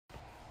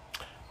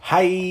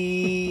Hi.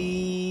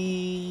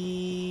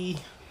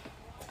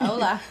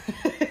 Hola.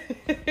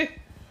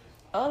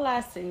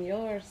 Hola,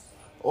 señores.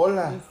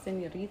 Hola. And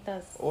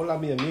señoritas. Hola,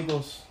 mi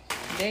amigos.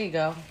 There you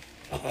go.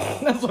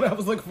 That's what I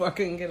was looking for. I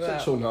couldn't get it out.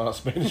 Shut your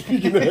non-Spanish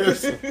speaking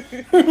ass.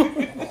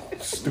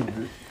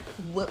 Stupid.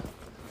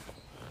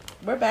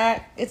 We're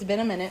back. It's been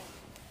a minute.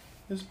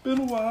 It's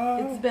been a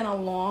while. It's been a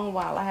long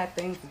while. I had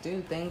things to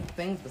do.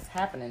 Things was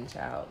happening,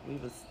 child. We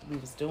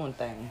was doing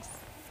things.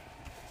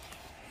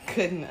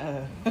 Couldn't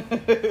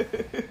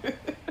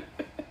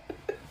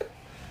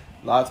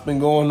Lots been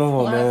going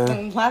on,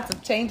 man. Lots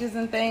of changes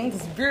and things.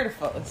 It's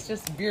beautiful. It's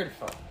just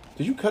beautiful.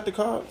 Did you cut the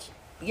cards?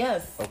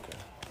 Yes. Okay.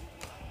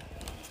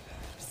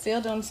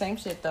 Still doing the same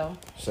shit though.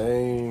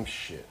 Same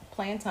shit.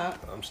 Playing tongue.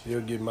 I'm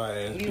still getting my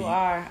ass beat. You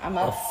are. I'm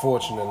up.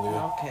 Unfortunately.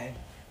 Okay.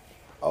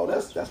 Oh,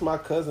 that's my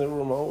cousin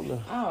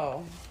Ramona.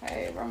 Oh,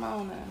 hey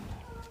Ramona.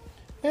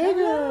 Hey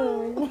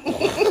girl.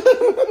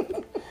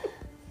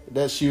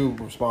 That she would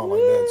respond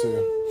like that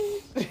too.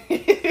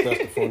 That's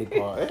the funny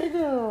part. Hey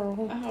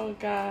girl. Oh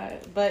God.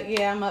 But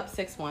yeah, I'm up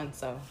 6-1,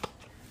 so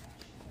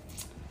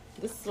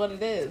this is what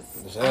it is.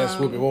 This ass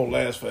whooping won't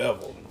last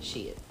forever.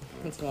 Shit.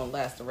 It's gonna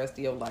last the rest of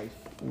your life.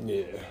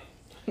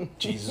 Yeah.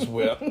 Jesus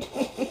wept.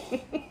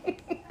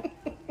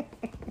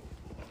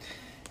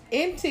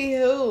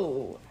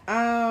 Anywho,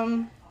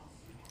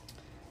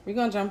 we're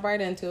gonna jump right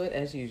into it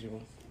as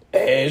usual.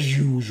 As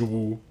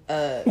usual.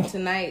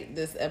 Tonight,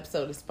 this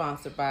episode is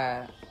sponsored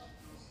by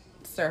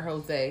Sir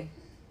Jose.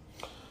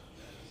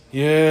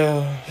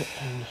 Yeah.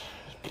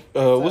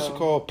 What's it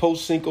called?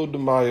 Post Cinco de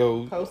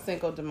Mayo. Post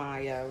Cinco de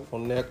Mayo.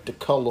 On that, the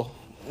color.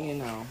 You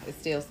know, it's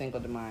still Cinco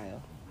de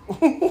Mayo.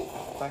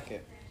 Fuck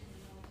it.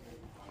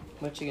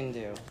 What you gonna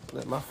do?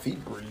 Let my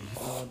feet breathe.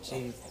 Oh,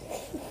 jeez.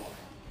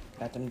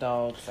 Got them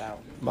dogs out.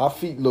 My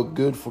feet look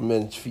good for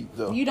men's feet,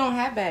 though. You don't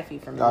have bad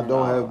feet for men. I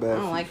don't have bad feet. I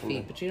don't like for feet,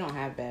 men. but you don't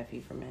have bad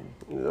feet for men.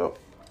 Yep.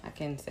 I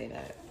can say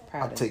that. I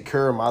Proud of take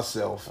care of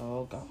myself.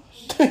 Oh,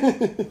 gosh.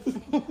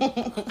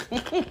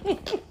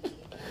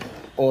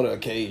 On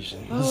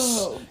occasions.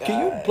 Oh, God.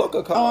 Can you pluck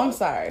a card? Oh, I'm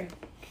sorry.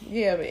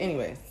 Yeah, but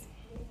anyways.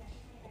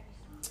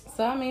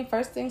 So, I mean,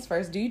 first things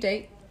first. Do you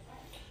date?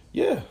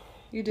 Yeah.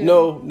 You do?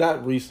 No,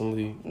 not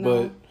recently,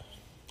 No. but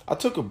I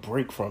took a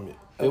break from it.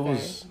 Okay.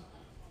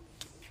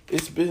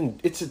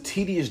 It's a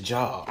tedious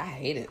job. I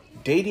hate it.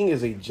 Dating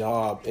is a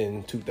job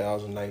in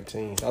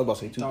 2019. I was about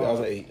to say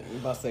 2008. You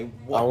about to say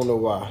what? I don't know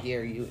why.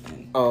 Year you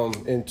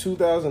in? In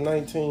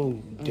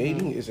 2019,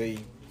 dating is a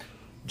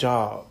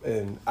job,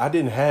 and I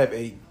didn't have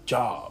a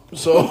job,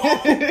 so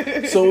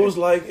so it was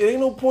like it ain't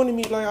no point in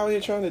me like out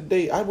here trying to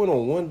date. I went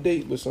on one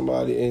date with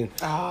somebody, and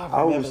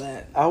I remember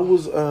that.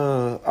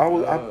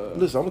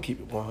 Listen, I'm gonna keep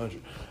it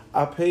 100.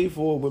 I paid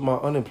for it with my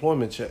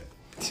unemployment check,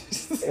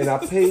 and I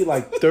paid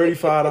like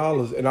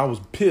 $35, and I was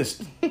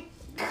pissed.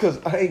 Cause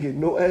I ain't getting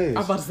no ass. I'm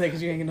about to say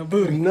because you ain't getting no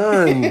booty.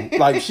 None.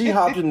 Like she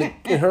hopped in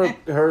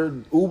her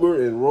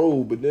Uber and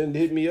rode, but then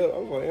hit me up. I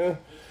was like,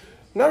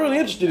 not really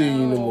interested in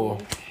you no more.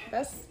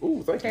 That's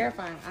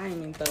terrifying. I ain't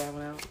even throw that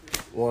one out.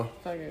 One.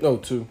 Fuck it. No,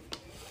 two.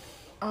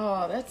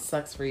 Oh, that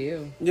sucks for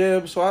you.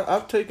 Yeah, so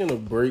I've taken a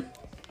break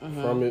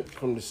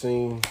from the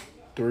scene.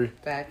 3.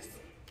 Facts.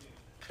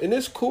 And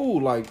it's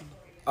cool. Like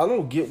I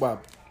don't get why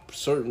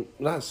some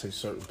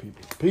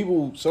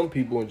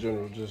people in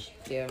general just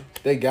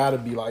they gotta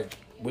be like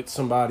with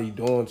somebody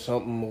doing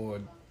something or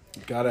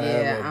gotta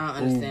have a I don't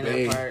understand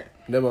that part.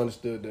 Never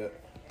understood that.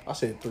 I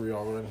said 3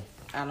 already.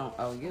 I don't.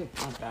 Oh, you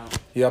punked out.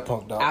 Yeah, I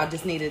punked out. I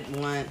just needed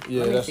one.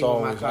 Yeah, Let me that's see where my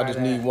always. I card just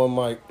at. need one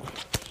mic.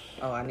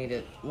 Oh, I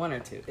needed 1 or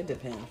 2. It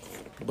depends.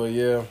 But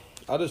yeah,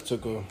 I just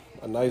took a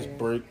nice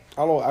break.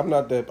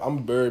 I'm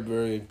very,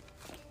 very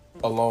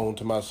alone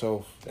to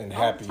myself and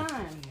happy. All the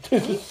time.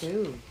 Me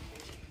too.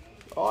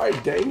 All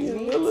right, Damian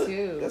Me Lillard.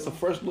 too. That's a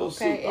fresh little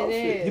suit Okay, it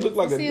outfit. is. He looked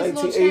like You a see his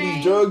little 1980s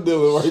chain? drug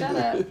dealer right Shut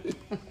there. up.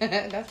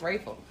 That's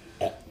Rayful.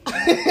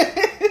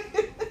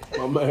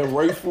 My man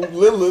Rayful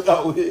Lillard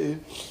out here.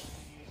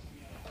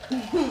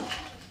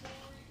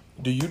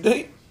 Do you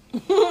date?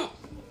 All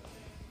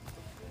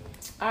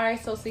right,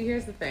 so see,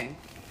 here's the thing.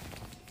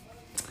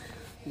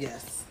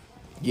 Yes.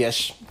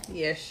 Yes.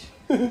 Yes.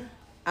 But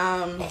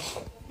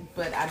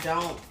I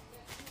don't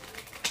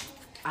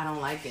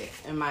like it.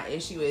 And my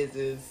issue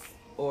is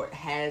or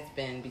has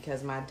been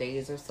because my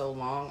days are so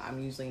long,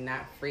 I'm usually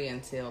not free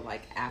until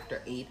like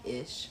after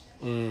 8-ish.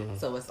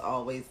 So it's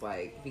always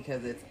like,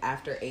 because it's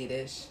after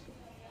 8-ish,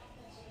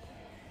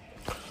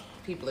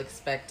 people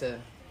expect to,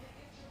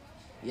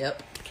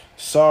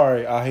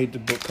 Sorry, I hate to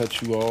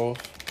cut you off.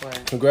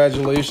 What?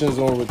 Congratulations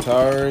on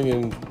retiring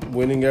and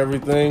winning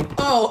everything.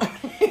 Oh.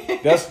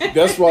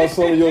 That's why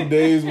some of your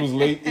days was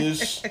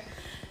late-ish.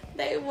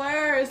 They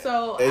were.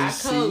 So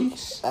AC. I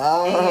coach.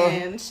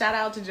 And shout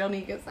out to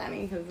Jonika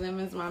Sunny, because them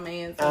is my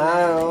man.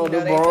 So the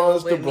they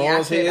bronze, go with me.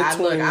 head twins.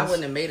 Look, I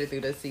wouldn't have made it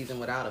through this season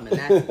without him, and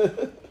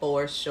that's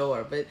for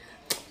sure. But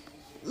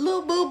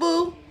Lil Boo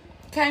Boo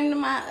came to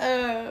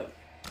my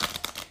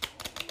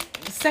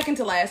second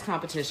to last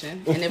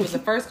competition, and it was the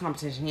first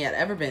competition he had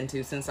ever been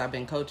to since I've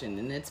been coaching,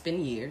 and it's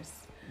been years.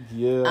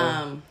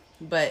 Yeah.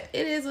 But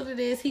it is what it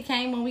is. He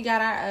came when we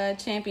got our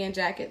champion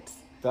jackets.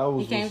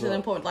 He came to the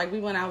important. Like, we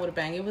went out with a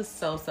bang. It was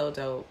so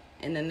dope.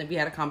 And then we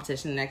had a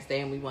competition the next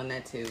day, and we won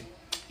that too.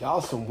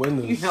 Y'all some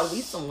winners. You know,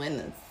 we some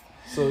winners.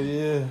 So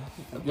yeah,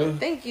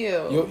 thank you.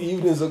 Your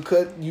evenings are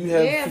cut. You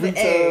have free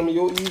time.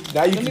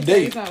 Now you can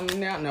date.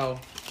 No,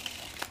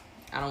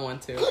 I don't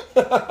want to.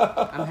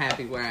 I'm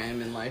happy where I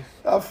am in life.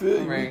 I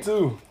feel you. Me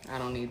too. I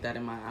don't need that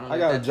in my. I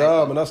got a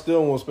job and I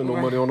still don't want to spend no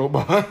money on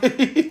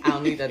nobody. I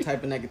don't need that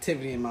type of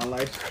negativity in my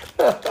life.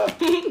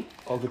 Okay,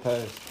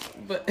 pass.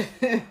 But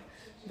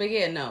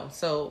yeah, no.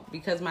 So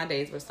because my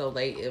days were so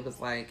late, it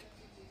was like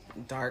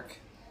dark.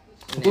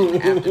 And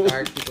then after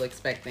dark, people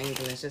expect things,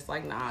 and it's just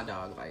like, nah,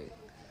 dog. Like,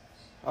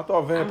 I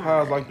thought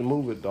vampires like to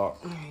move it dark.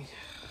 It's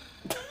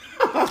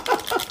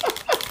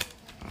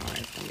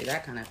gonna be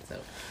that kind of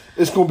episode.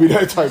 It's gonna be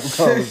that type of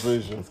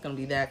conversation. It's gonna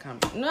be that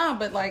conversation. No,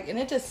 but like, and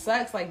it just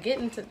sucks. Like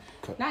getting to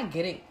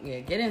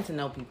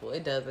know people.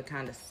 It does. It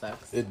kind of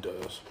sucks. It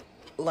does.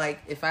 Like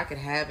if I could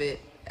have it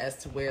as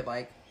to where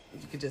like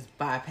you could just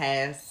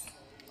bypass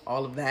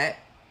all of that.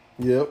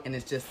 Yep. And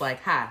it's just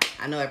like, hi,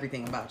 I know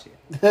everything about you.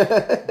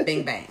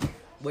 Bing bang,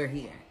 we're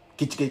here.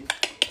 Get your gate.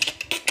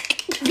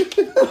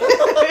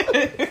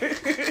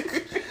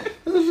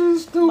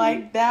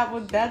 Like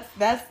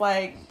that's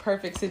like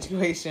perfect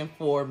situation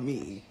for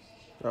me.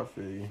 I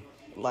feel you.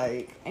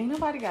 Like ain't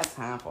nobody got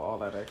time for all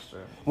that extra.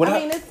 I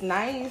mean, it's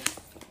nice.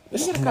 You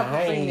get a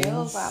couple free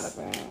meals out of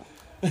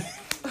it.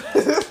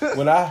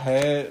 When I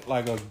had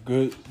like a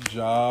good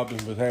job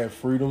and had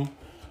freedom,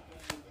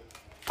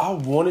 I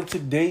wanted to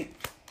date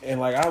and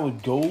like I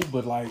would go,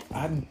 but like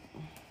I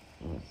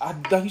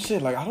like you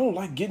said, like I don't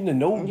like getting to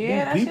know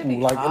new people,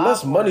 like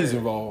unless money's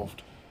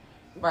involved.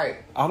 Right.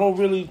 I don't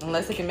really.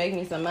 Unless it can make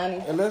me some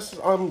money. Unless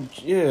it's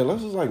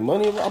like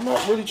money. I'm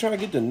not really trying to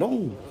get to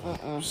know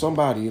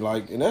somebody,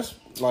 like, and that's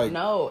like.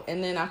 No,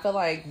 and then I feel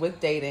like with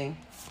dating,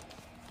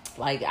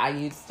 like I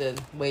used to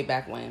way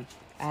back when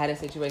I had a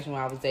situation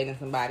where I was dating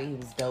somebody who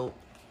was dope,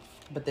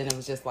 but then it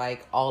was just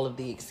like all of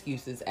the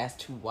excuses as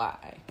to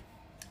why.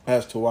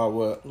 As to why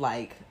what?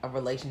 Like a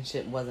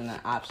relationship wasn't an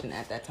option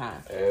at that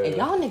time, and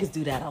y'all niggas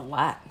do that a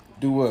lot.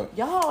 Do what?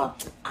 Y'all,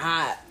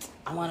 I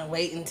want to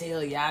wait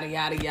until yada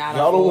yada yada.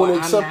 Y'all don't want to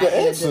accept the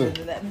answer.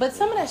 But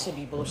some of that should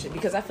be bullshit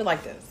because I feel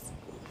like this.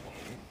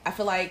 I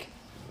feel like,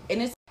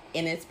 and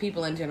it's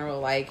people in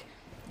general. Like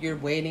you're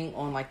waiting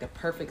on like the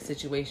perfect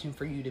situation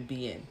for you to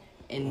be in,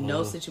 and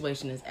no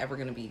situation is ever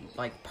gonna be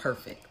like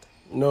perfect.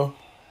 No.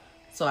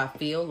 So I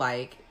feel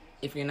like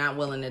if you're not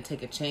willing to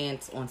take a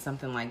chance on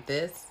something like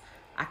this,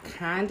 I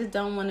kind of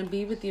don't want to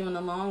be with you in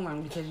the long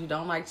run because you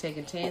don't like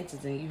taking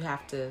chances and you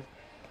have to.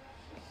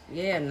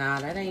 Yeah, nah,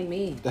 that ain't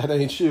me. That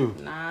ain't you.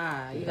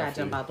 Nah, you gotta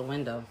jump out the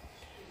window.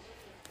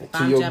 If to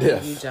I'm your jumping,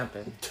 death. you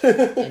jumping.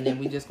 And then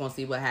we just gonna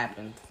see what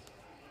happens.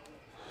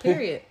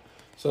 Period.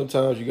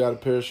 Sometimes you got a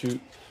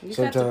parachute.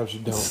 Sometimes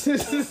you don't.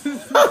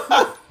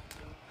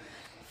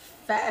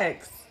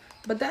 Facts.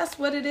 But that's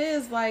what it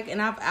is like,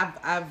 and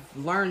I've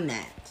learned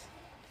that.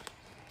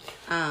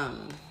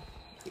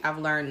 I've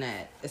learned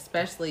that,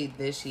 especially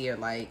this year.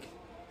 Like,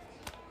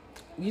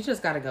 you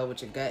just gotta go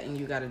with your gut, and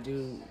you gotta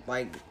do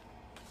like.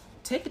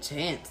 Take a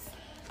chance.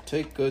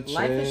 Take a chance.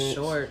 Life is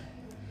short.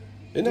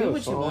 Do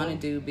what you want to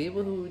do. Be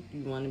with who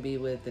you want to be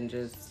with, and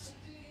just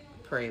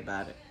pray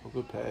about it. A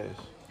good pass.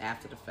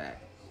 After the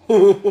fact.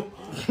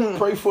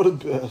 Pray for the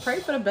best. Pray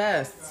for the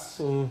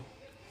best.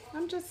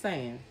 I'm just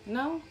saying.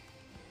 No?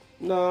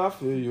 Nah, I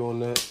feel you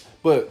on that.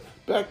 But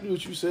back to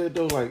what you said,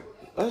 though, like,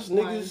 us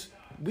niggas,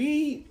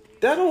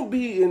 that don't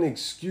be an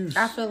excuse.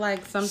 I feel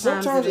like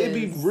sometimes it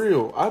be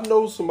real. I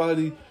know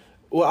somebody,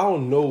 well, I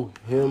don't know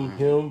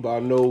him, but I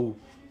know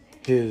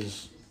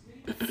his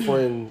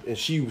friend, and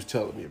she was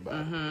telling me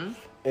about it.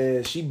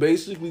 And she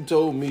basically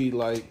told me,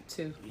 like,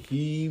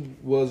 he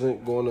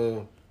wasn't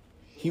ready.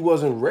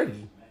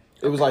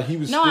 It was like he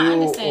was still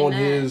on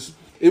his,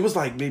 it was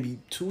like maybe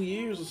 2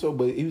 years or so,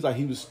 but it was like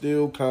he was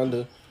still kind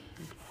of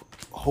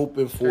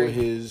hoping for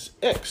his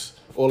ex.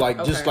 Or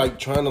like, just like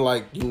trying to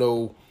like,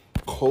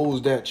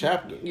 close that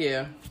chapter.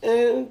 Yeah.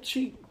 And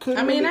she couldn't.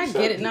 I mean, I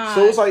get it. No,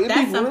 so it's like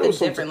that's something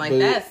different. Like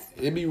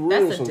it'd be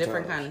real. That's a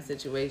different kind of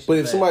situation. But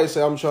if somebody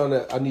say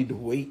I need to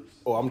wait,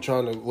 or I'm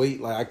trying to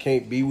wait, like I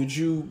can't be with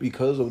you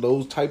because of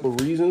those type of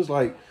reasons,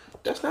 like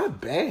that's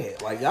not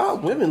bad. Like y'all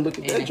women look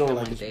at that joint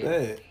like it's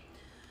bad.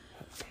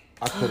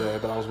 I could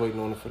have, but I was waiting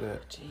on it for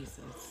that.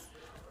 Jesus.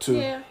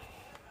 Yeah,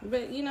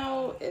 but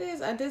it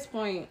is at this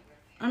point.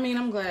 I mean,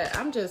 I'm glad.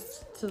 I'm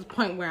just to the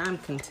point where I'm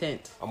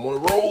content. I'm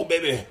on the road,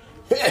 baby.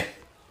 Yeah.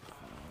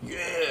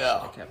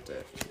 I kept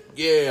it.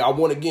 Yeah, I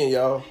won again,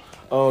 y'all.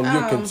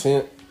 You're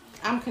content.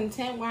 I'm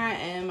content where I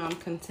am. I'm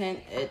content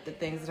at the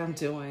things that I'm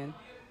doing.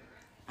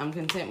 I'm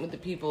content with the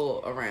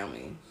people around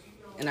me.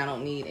 And I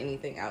don't need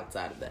anything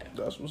outside of that.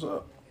 That's what's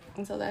up.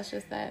 And so that's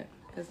just that.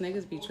 Because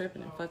niggas be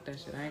tripping and fuck that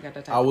shit. I ain't got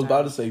that type I was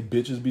about to say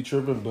bitches be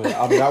tripping, but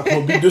I'm not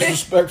going to be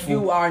disrespectful.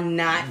 You are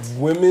not.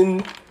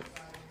 Women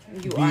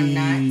are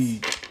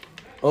not.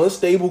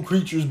 Unstable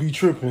creatures be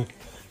tripping.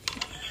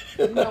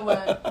 You know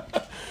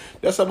what?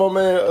 That's how my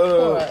man.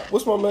 What?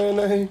 What's my man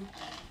name?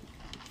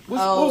 What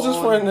was his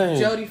friend name?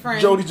 Jody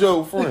friend. Jody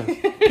Joe friend.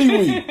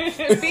 Pee-wee.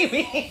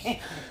 Pee-wee.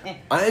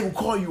 I ain't gonna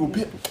call you a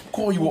pimp.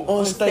 Call you an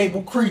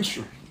unstable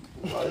creature.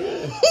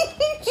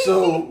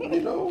 So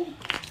you know,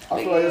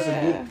 I feel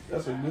like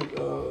that's a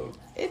good.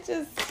 It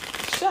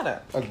just shut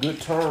up. A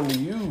good term to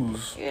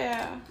use.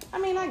 Yeah, I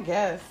mean, I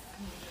guess.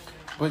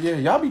 But yeah,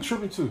 y'all be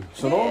tripping too.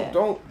 So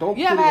don't.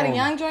 You ever had a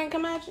young joint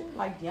come at you?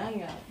 Like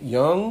young?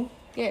 Young?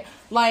 Yeah,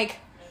 like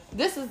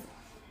this is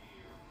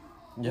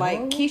young? Like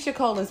Keisha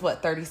Cole is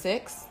what,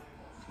 36?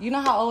 You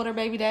know how old her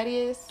baby daddy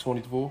is?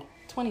 24.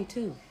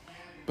 22.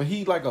 But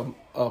he like a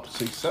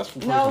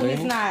successful person. No,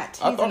 he's not.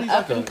 He's an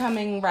up and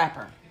coming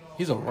rapper.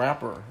 He's a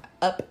rapper.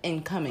 Up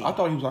and coming. I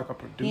thought he was like a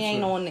producer. He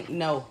ain't on.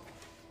 No.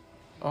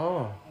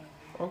 Oh,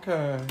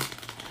 okay.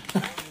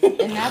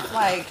 And that's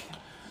like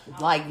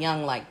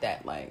young like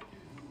that. Like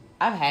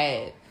I've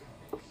had.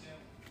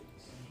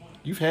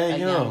 You've had a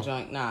young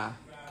joint. Nah,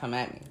 come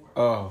at me.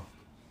 Oh.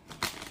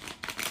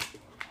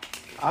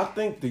 I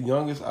think the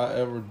youngest I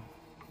ever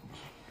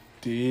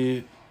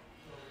did.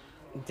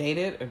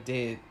 Dated or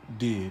did?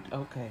 Did.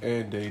 Okay.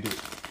 And dated.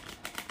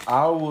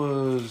 I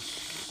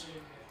was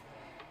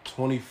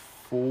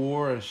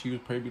 24 and she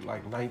was probably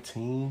like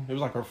 19. It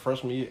was like her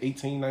freshman year,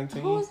 18,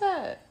 19. Who was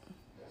that?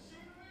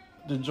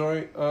 The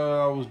joint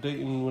I was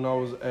dating when I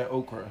was at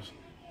Oakcrest.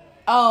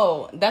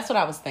 Oh, that's what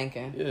I was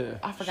thinking. Yeah.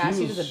 I forgot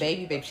she was a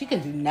baby. She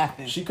couldn't do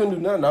nothing. She couldn't do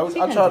nothing.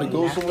 I tried to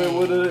go somewhere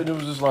with her and it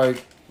was just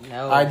like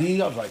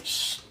ID. I was like,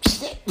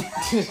 shit.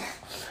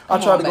 I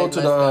tried to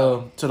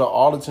go to the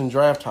Arlington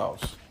Draft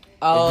House.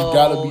 Oh, and you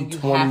gotta be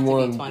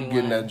 21 to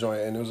get in that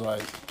joint. And it was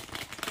like,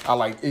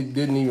 it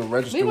didn't even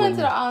register. We went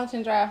to the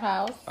Arlington Draft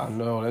House. I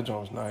know, that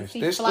joint was nice.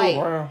 They're still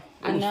around.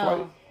 I know.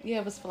 Flight. Yeah,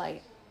 it was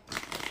Flight.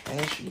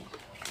 And she.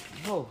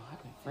 Oh,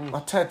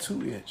 my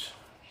tattoo itch.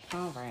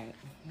 All right.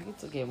 You get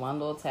to get one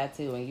little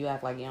tattoo and you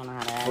act like you don't know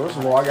how to act. First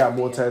of all, I got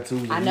more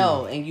tattoos than I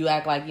know, and you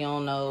act like you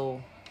don't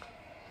know.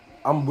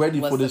 I'm ready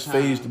for this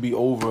phase to be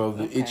over of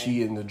the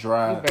itchy and the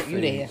dry phase.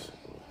 You there.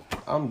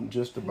 I'm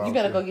just about You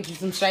better go get you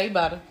some shea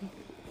butter.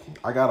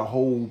 I got a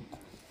whole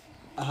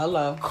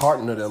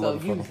carton of them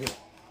motherfuckers. Use it.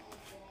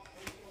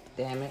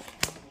 Damn it.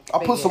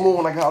 I put some more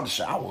when I got out of the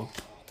shower.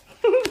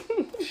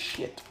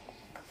 Shit.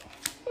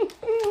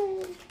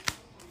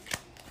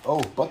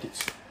 Oh,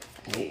 buckets.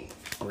 Hey.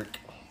 Brick.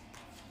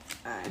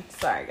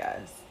 Sorry,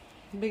 guys.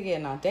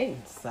 Beginning on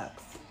dating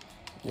sucks.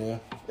 Yeah.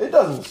 It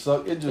doesn't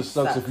suck. It just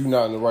sucks if you're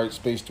not in the right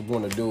space to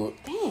want to do it.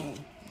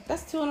 Dang.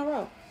 That's 2 in a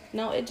row.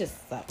 No, it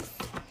just sucks.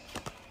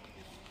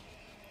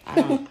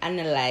 I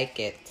don't like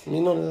it. Me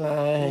not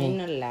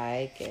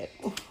like it.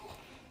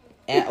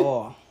 At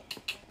all.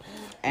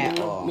 At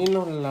all. Me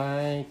not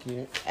like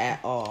it. At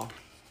all.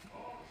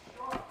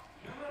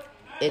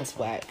 It's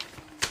whack.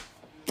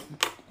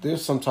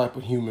 There's some type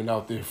of human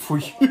out there for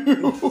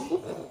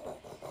you.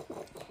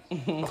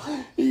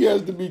 He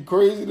has to be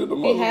crazy to the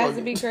motherfucker. He has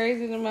to be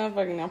crazy to the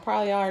motherfucker. And I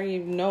probably already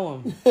even know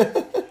him.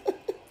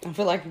 I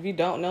feel like if you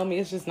don't know me,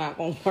 it's just not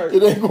going to work.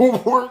 It ain't going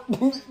to work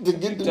to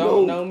get to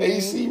know me.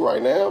 AC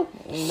right now?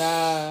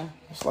 Nah.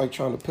 It's like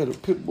trying to pet a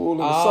pit bull in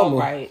the summer. All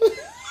right.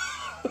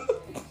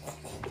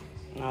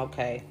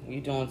 Okay. You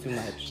doing too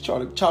much. Just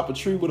trying to chop a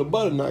tree with a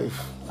butter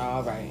knife.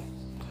 All right.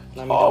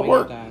 Let me hard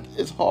work.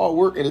 It's hard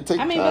work and it takes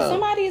time. But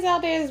somebody's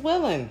out there is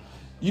willing.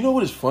 You know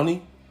what is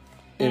funny?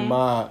 In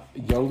my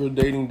younger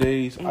dating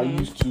days, I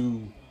used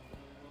to,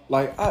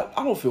 like,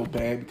 I don't feel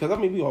bad because, I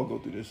mean, we all go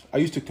through this. I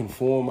used to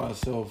conform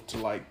myself to,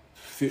 like,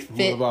 fit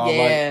whoever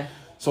I like.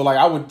 So, like,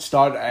 I would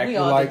start acting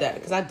like. We all did that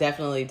because I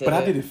definitely did. But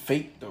I did it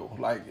fake, though.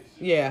 Like.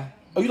 Yeah.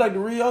 Oh, you like to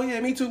read? Oh, yeah,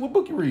 me too. What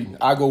book you reading?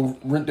 I go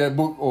rent that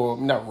book, or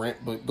not rent,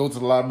 but go to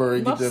the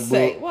library, get that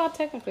book. Well,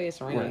 technically it's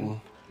renting.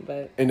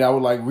 But. And I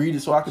would, like, read it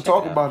so I could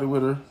talk about it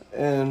with her.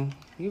 And.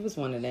 You was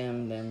one of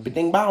them.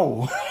 Ding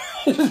bow.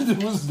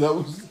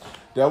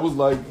 That was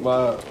like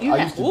my.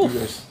 I used to do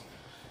this.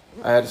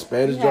 I had a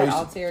Spanish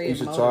job. I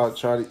used to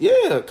try to.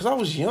 Yeah, because I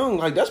was young.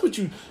 Like that's what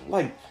you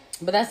like.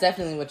 But that's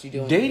definitely what you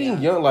do.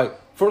 Dating young, like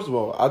first of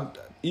all,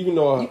 even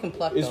though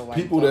it's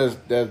people that's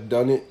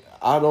done it,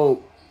 I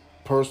don't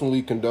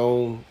personally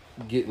condone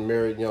getting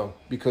married young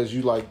because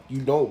you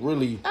don't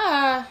really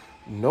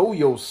know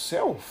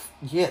yourself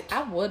yet.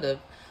 I would have.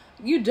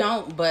 You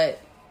don't,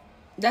 but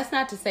that's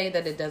not to say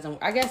that it doesn't.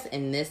 I guess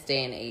in this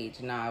day and age,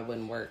 it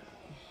wouldn't work.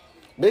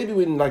 Maybe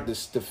when like the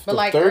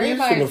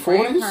 30s and the 40s.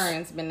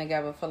 Grandparents been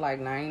together for like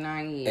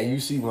 99 years. And you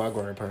see my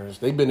grandparents,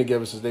 they've been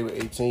together since they were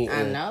 18.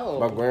 I know.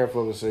 My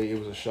grandfather said it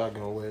was a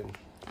shotgun wedding.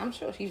 I'm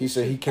sure he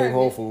said he came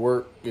home from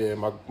work. Yeah,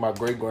 my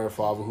great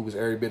grandfather, who was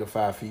every bit of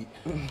 5 feet,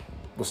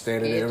 was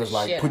standing there and was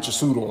like, "Put your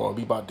suit on,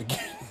 we about to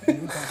get."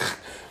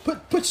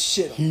 put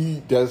shit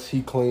on.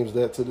 He claims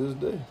that to this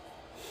day.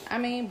 I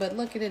mean, but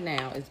look at it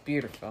now. It's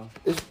beautiful.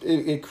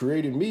 It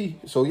created me,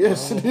 so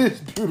yes, it is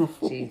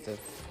beautiful. Jesus.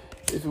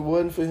 If it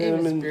wasn't for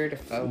him and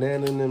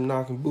Nana and them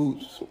knocking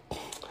boots,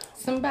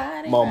 my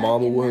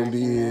mama wouldn't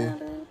be here.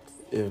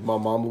 If my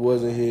mama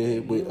wasn't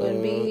here, you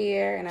wouldn't be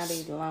here, and I'd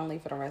be lonely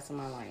for the rest of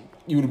my life.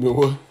 You would have been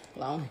what?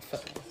 Lonely for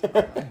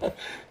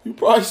You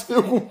probably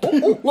still gonna be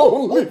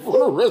lonely for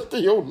the rest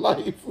of your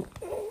life.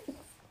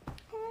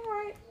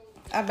 Alright.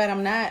 I bet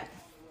I'm not.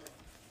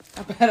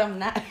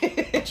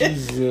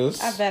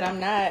 Jesus. I bet I'm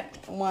not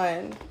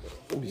one.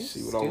 Let me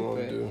see what I want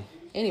to do.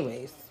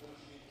 Anyways.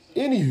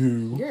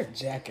 Anywho. You're a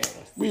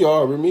jackass.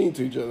 We're mean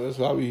to each other. That's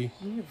how we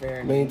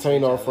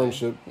maintain our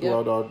friendship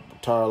throughout our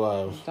entire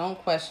lives.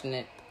 Don't question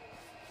it.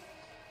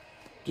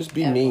 Just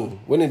be mean.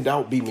 When in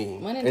doubt, be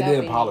mean. And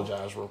then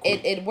apologize real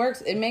quick. It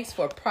works. It makes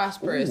for a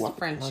prosperous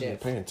friendship. I'm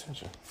paying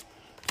attention.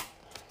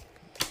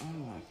 Oh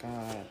my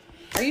God.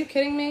 Are you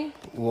kidding me?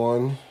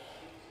 One.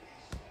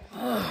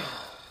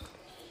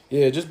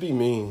 Yeah, just be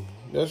mean.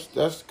 That's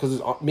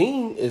because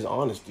mean is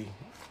honesty.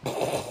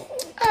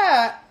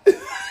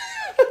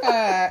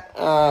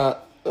 I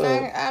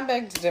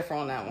beg to differ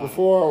on that one.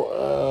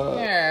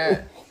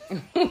 Yeah.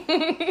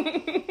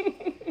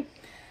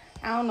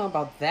 I don't know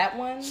about that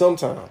one.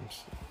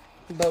 Sometimes.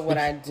 But what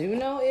I do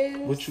know is...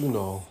 What you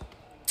know.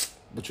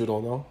 But you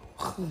don't know.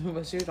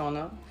 But you don't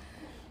know.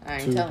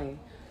 I ain't telling you.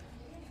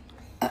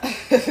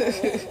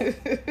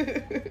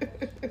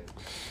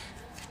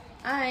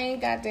 I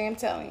ain't goddamn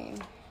telling you.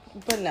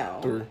 But no.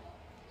 3.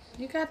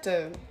 You got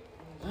to...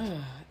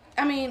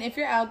 I mean, if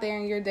you're out there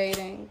and you're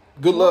dating...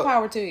 Good luck. More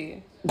power to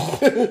you.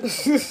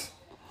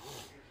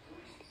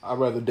 I'd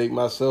rather date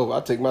myself.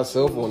 I take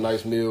myself on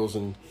nice meals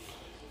and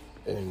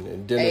dinner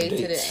dates. A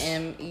to the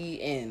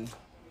M-E-N.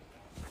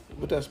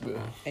 What that's been?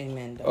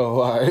 Amen. Though.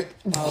 Oh, all right.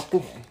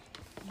 Okay.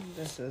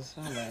 This is...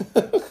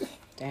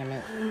 Damn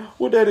it.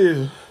 What that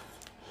is?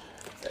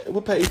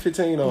 What page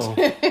 15 on?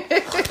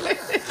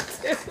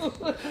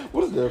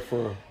 What is that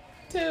for?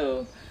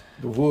 2.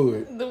 The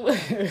wood.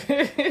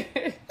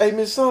 Hey,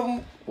 Miss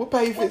Something, what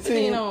page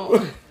 15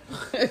 on?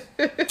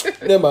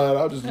 Never mind,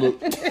 I'll just look.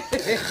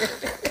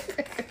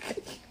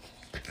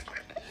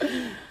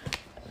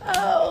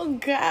 Oh,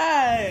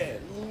 God.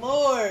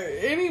 Lord.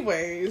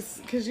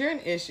 Anyways, because you're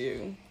an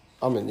issue.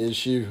 I'm an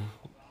issue.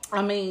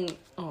 I mean,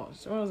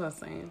 what was I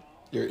saying?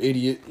 You're an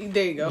idiot.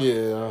 There you go.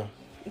 Yeah.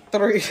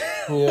 3.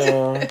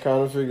 Yeah, I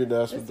kind of figured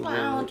that's what the word.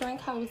 That's why I don't drink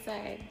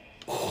Jose.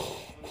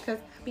 Because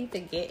I be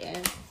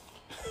forgetting.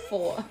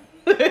 4.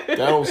 That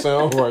don't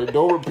sound right.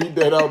 Don't repeat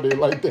that out there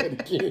like that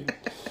again.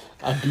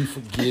 I be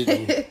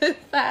forgetting.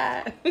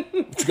 5.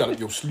 But you got up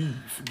your sleeve.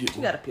 Forgetting.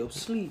 You got up your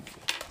sleeve.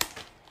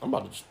 I'm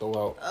about to just throw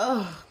out.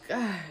 Oh,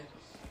 God.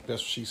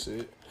 That's what she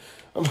said.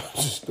 I'm about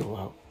to just throw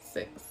out.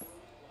 6.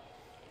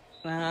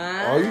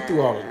 Oh, you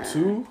threw out a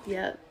 2?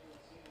 Yep.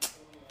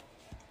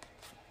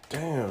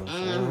 Damn,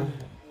 son.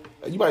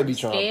 You might be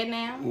trying. Scared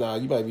now? Nah,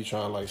 you might be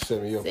trying to like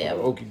set me up for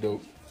okie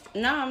doke.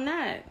 No, I'm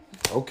not.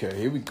 Okay,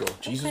 here we go.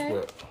 Jesus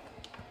wept.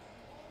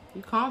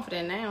 You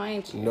confident now,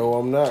 ain't you? No,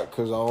 I'm not,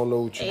 because I don't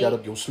know what you got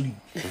up your sleeve.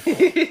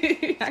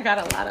 I got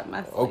a lot up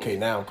my sleeve. Okay,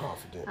 now I'm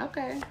confident.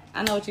 Okay.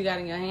 I know what you got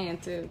in your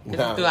hand, too. Because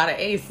Nah. you threw out an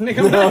ace,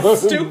 nigga. I'm not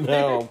stupid.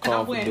 Now I'm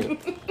confident.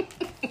 I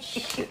win.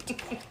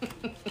 Shit.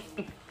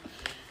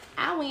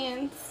 I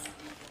wins.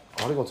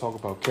 Oh, they gonna talk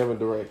about Kevin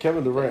Durant.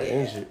 Kevin Durant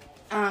injured.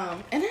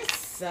 And that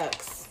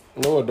sucks.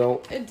 No, it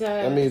don't. It does.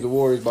 That means the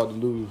Warriors about to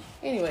lose.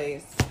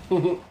 Anyways.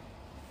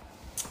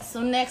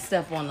 So next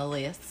up on the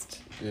list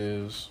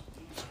Is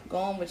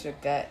going with your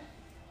gut.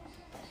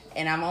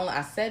 And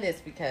I said this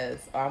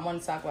because, or I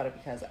want to talk about it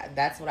because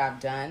that's what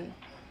I've done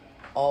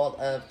all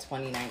of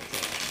 2019.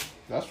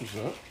 that's what's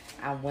up.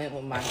 I went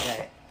with my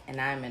gut,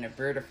 and I'm in a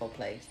beautiful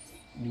place.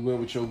 You went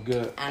with your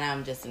gut. And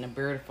I'm just in a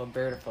beautiful,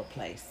 beautiful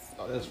place.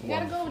 Oh, that's You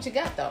gotta go with your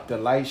gut, though. The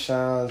light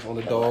shines on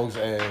the dog's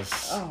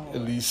ass Oh.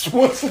 at least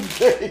once a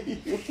day.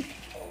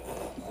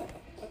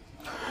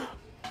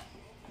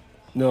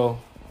 No,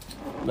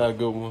 not a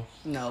good one.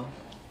 No.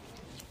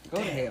 Go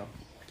to hell.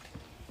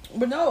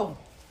 But no.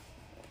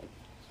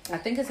 I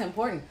think it's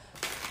important.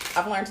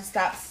 I've learned to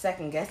stop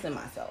second guessing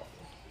myself.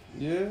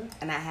 Yeah.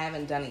 And I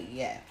haven't done it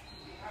yet.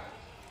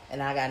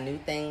 And I got new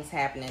things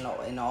happening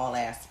in all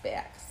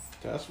aspects.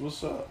 That's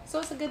what's up. So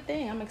it's a good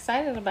thing. I'm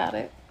excited about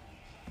it.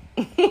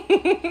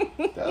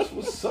 That's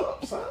what's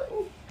up, son.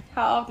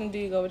 How often do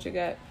you go with your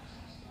gut?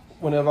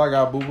 Whenever I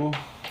got boo-boo,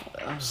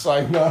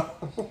 sign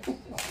up.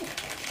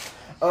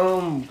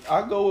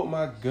 I go with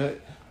my gut.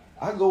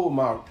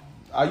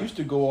 I used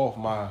to go off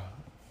my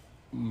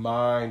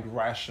mind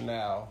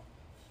rationale.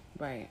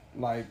 Right.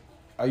 Like,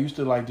 I used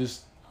to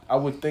I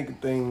would think of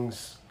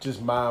things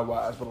just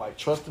mind-wise, but like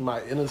trusting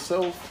my inner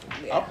self,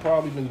 Yeah. I've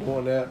probably been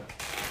doing that.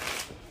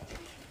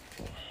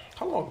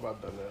 How long have I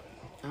done that?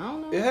 I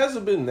don't know. It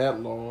hasn't been that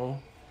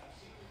long,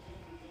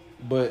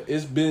 but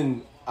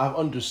I've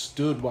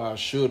understood why I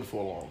should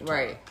for a long time.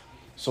 Right.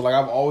 So like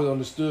I've always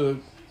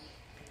understood,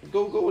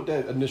 go with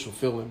that initial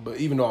feeling, but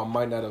even though I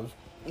might not have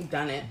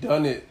Done it.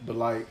 but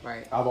like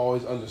Right. I've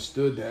always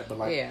understood that, but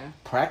like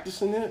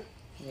practicing it,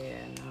 Yeah,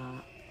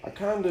 nah. I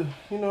kind of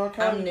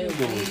I'm new.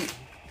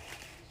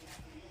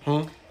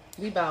 Huh?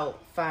 We about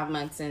 5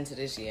 months into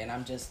this year, and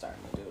I'm just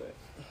starting to do it.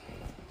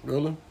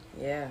 Really?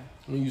 Yeah.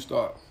 When you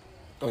start?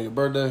 On your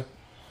birthday?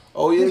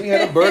 Oh yeah, we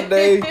had a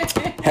birthday.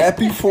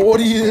 Happy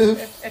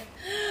 40th.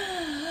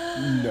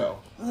 No.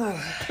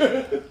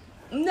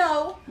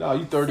 No. No,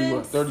 you 30,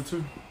 what,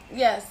 32?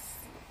 Yes.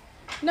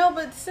 No,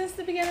 but since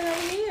the beginning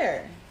of the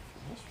year.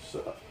 That's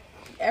what's up.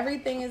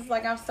 Everything is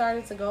like I've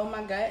started to go in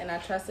my gut and I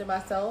trusted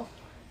myself.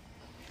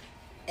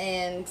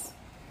 And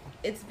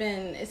it's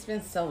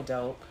been so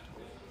dope.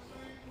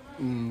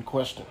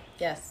 Question.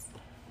 Yes.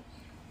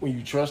 When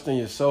you trust in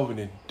yourself and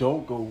it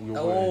don't go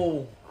your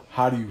way,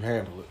 how do you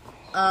handle it?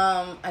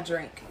 I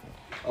drink.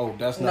 Oh,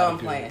 that's not No, I'm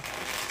good. playing.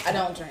 I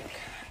don't drink.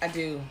 I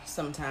do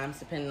sometimes,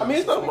 depending on I mean,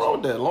 there's nothing wrong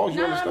with that, as long as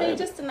you understand. I mean,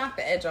 just to knock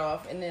the edge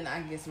off, and then I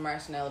can get some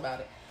rationale about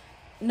it.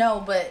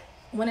 No, but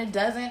when it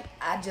doesn't,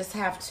 I just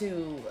have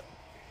to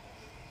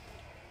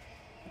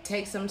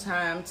take some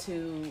time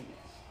to,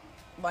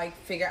 like,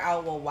 figure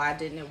out, well, why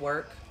didn't it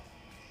work?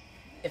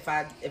 If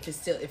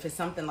it's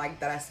something like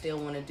that I still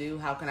want to do,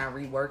 how can I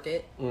rework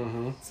it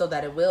so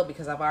that it will?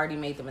 Because I've already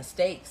made the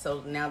mistake.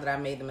 So now that I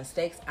made the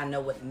mistakes, I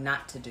know what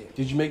not to do.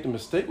 Did you make the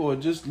mistake, or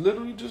it just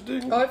literally just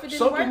didn't? Or if it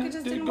didn't work, it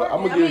just didn't work. I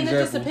mean, it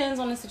just depends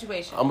on the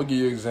situation. I'm gonna give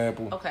you an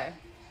example. Okay.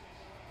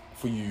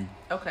 For you.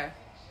 Okay.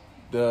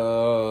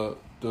 The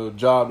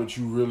job that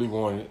you really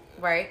wanted.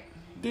 Right.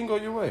 Didn't go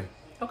your way.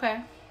 Okay.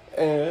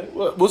 And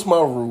what's my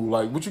rule?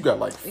 Like, what you got?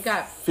 Like, you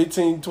got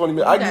 15, 20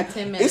 minutes? You got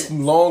 10 minutes. It's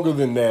longer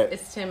than that.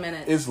 It's 10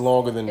 minutes. It's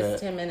longer than that.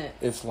 It's 10 minutes.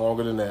 It's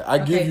longer than that. I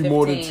give you 15.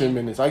 more than 10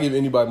 minutes. I give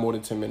anybody more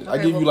than 10 minutes. Okay,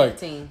 I give you like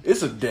 15.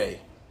 It's a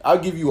day. I'll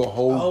give you a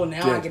whole. Oh,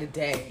 now day. I get a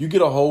day. You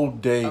get a whole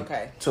day.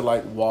 Okay. To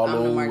like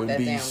wallow and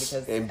be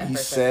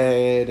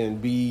sad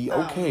and be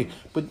okay,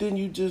 but then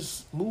you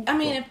just move. I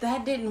mean, if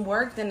that didn't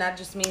work, then that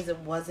just means it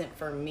wasn't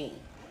for me,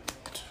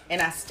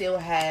 and I still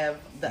have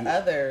the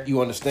other. You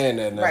understand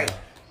that now, right?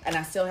 And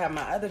I still have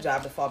my other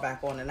job to fall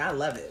back on, and I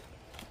love it.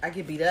 I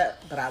get beat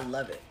up, but I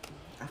love it.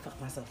 I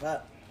fuck myself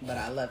up, but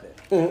I love it.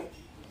 Mm-hmm.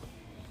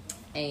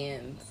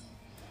 And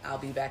I'll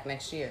be back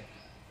next year.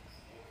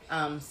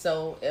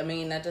 So, I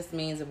mean, that just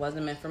means it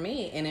wasn't meant for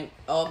me. And it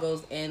all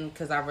goes in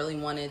because I really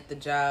wanted the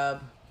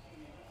job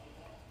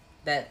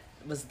that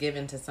was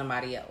given to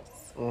somebody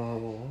else.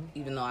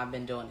 Even though I've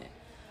been doing it.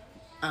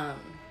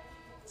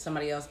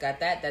 Somebody else got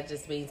that. That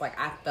just means, like,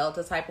 I felt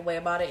a type of way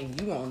about it, and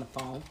you were on the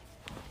phone.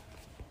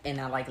 And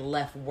I, like,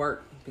 left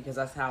work because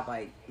that's how,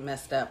 like,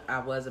 messed up I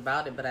was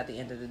about it. But at the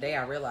end of the day,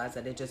 I realized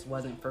that it just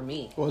wasn't for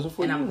me. Wasn't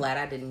for you. And I'm glad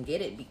I didn't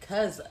get it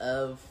because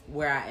of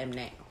where I am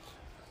now.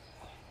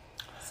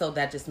 So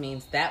that just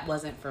means that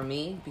wasn't for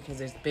me because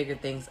there's bigger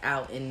things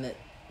out. And the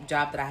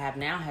job that I have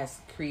now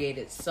has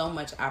created so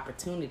much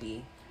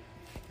opportunity,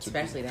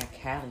 especially that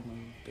Cali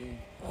move.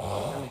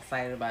 I'm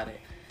excited about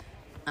it.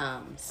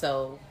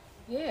 So,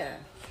 yeah.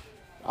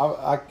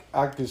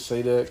 I could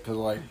say that because,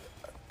 like,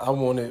 I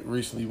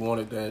recently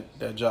wanted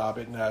that job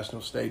at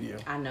National Stadium.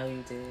 I know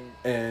you did.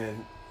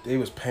 And they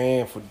was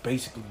paying for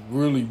basically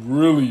really,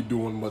 really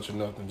doing much of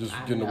nothing, just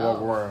getting to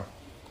walk around.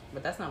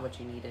 But that's not what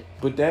you needed.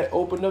 But that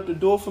opened up the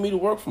door for me to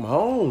work from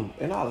home,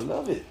 and I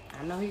love it.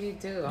 I know you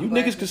do. You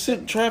niggas can sit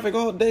in traffic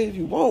all day if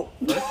you want.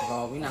 First of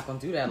all, we're not going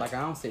to do that. Like,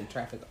 I don't sit in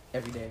traffic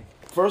every day.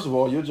 First of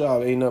all, your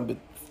job ain't nothing but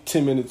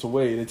 10 minutes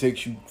away, and it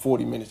takes you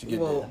 40 minutes to get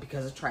there. Well,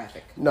 because of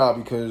traffic. Nah,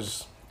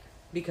 because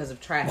of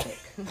traffic.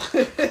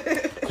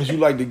 Because you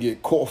like to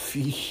get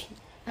coffee.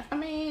 I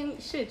mean,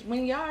 shit,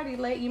 when you're already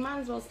late, you might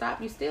as well stop.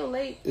 You're still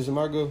late. Is it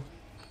my go?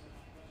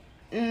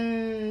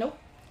 Nope.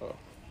 Oh.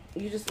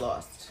 You just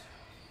lost.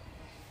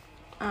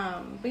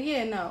 But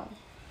yeah, no.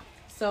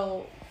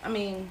 So, I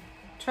mean,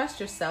 trust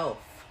yourself.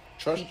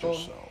 Trust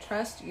yourself.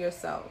 Trust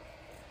yourself.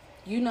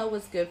 You know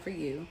what's good for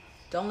you.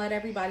 Don't let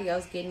everybody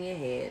else get in your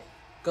head.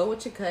 Go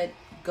with your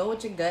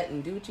gut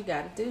and do what you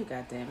gotta do,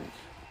 goddammit.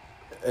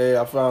 Hey,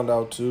 I found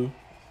out too.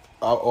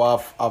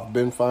 I've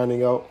been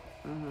finding out.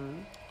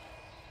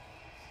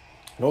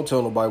 Don't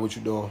tell nobody what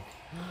you're doing.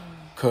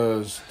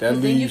 Cause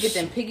then you get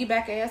them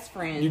piggyback ass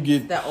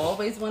friends that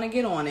always want to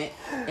get on it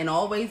and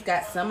always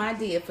got some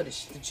idea for the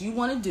shit that you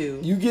want to do.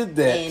 You get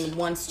that and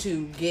wants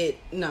to get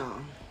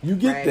You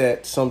get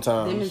that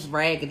sometimes. Them is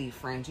raggedy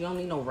friends. You don't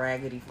need no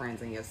raggedy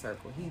friends in your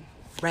circle. He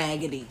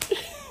raggedy.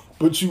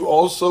 But you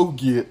also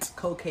get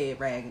cokehead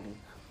raggedy.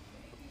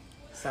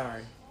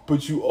 Sorry.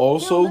 But you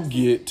also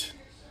get.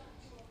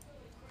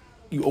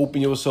 You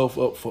open yourself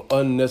up for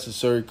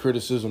unnecessary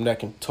criticism that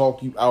can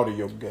talk you out of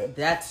your gut.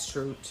 That's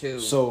true, too.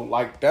 So,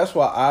 like, that's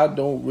why I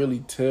don't really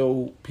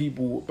tell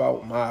people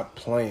about my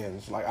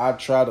plans. Like, I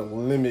try to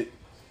limit,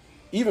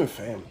 even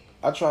family,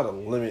 I try to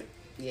limit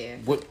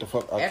what the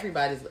fuck.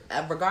 Everybody's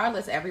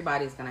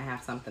going to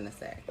have something to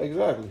say.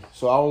 Exactly.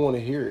 So, I don't want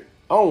to hear it.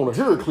 I don't want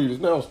to hear it,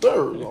 Cletus,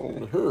 downstairs. I don't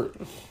want to hear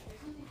it.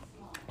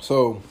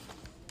 So,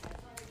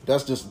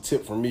 that's just a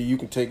tip from me. You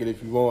can take it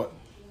if you want.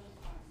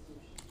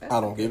 I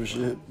don't give a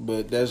shit,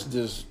 but that's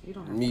just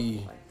me.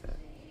 To like that.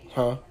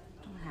 Huh? You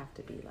don't have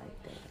to be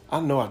like that. I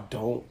know I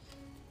don't.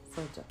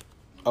 So,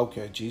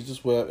 okay,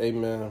 Jesus wept,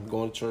 amen. I'm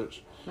going to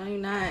church. No, you're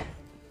not.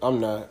 I'm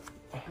not.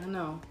 I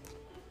know.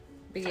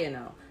 But yeah,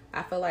 no.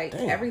 I feel like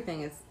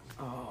everything is...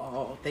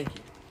 Oh, thank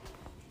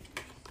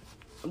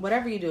you.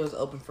 Whatever you do is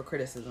open for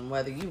criticism,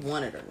 whether you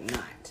want it or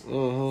not.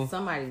 Mm-hmm.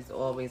 Somebody's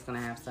always going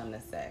to have something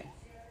to say.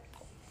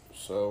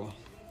 So...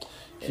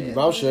 Keep your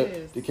mouth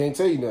shut. They can't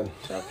tell you nothing.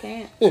 Sure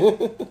can't.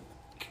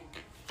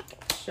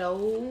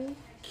 Sure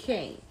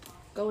can't.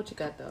 Go what you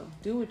got, though.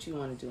 Do what you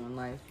want to do in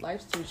life.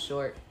 Life's too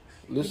short.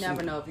 Listen. You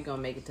never know if you're going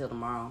to make it till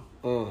tomorrow.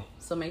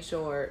 So make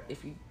sure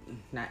if you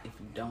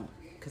don't,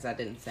 because I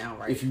didn't sound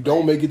right. If you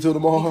don't make it till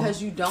tomorrow.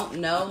 Because you don't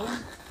know,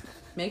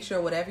 make sure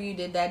whatever you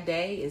did that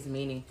day is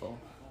meaningful.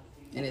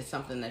 And it's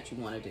something that you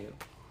want to do.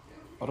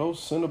 Are those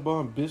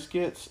Cinnabon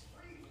biscuits?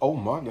 Oh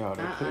my God.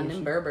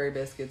 Them Burberry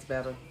biscuits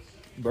better.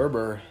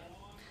 Burberry.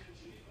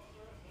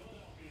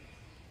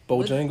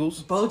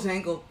 Bojangles?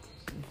 Bojangles.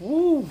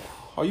 Woo.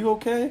 Are you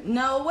okay?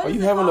 No, what Are is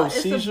you it having called? a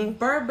seizure? It's a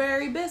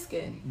Burberry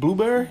biscuit.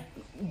 Blueberry?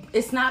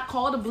 It's not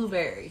called a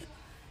blueberry.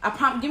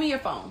 Give me your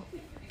phone.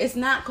 It's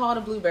not called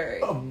a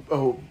blueberry.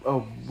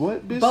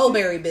 What biscuit?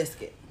 Bowberry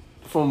biscuit.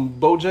 From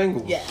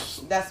Bojangles?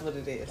 Yes, that's what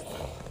it is.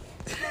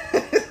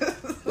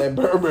 That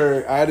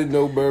Burberry. I didn't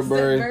know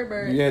Burberry.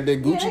 Burberry. You had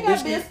that Gucci they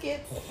got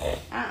biscuit?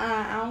 biscuits.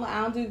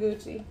 I don't do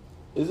Gucci.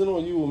 Is it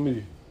on you or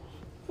me?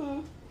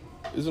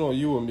 Is it on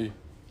you or me?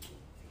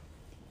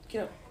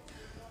 Get up.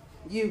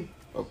 You.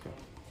 Okay.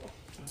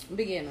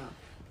 Begin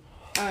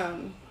now.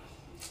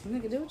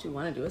 Nigga, do what you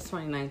want to do. It's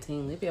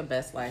 2019. Live your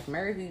best life.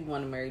 Marry who you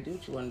want to marry. Do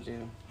what you want to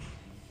do.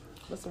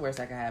 What's the worst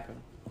that could happen?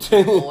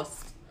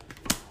 Divorced.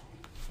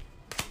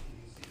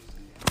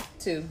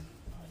 2.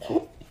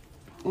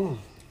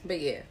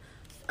 But yeah.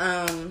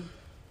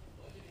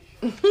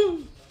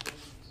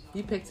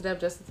 You picked it up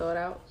just to throw it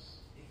out?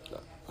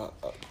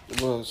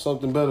 Well,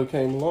 something better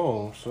came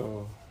along,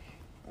 so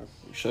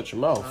shut your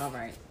mouth. All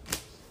right.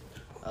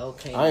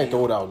 Okay. I ain't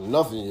throwed out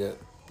nothing yet.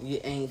 You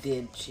ain't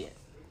did shit.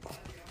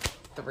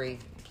 3.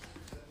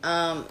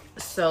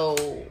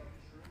 So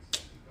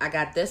I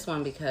got this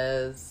one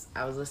because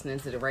I was listening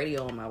to the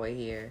radio on my way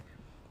here,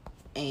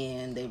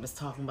 and they was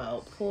talking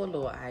about poor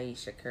little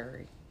Aisha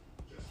Curry.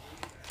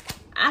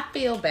 I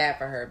feel bad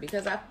for her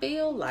because I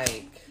feel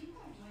like,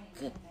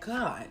 good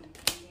God.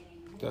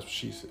 That's what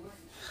she said.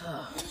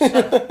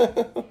 Shut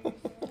up.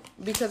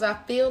 Because I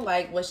feel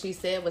like what she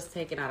said was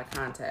taken out of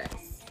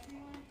context.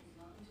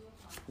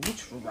 You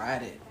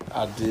tried it.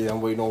 I did. I'm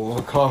waiting on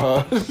one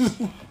car.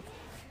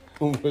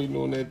 I'm waiting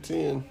on that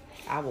 10.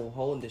 I will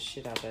hold the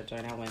shit out that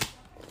joint. I went.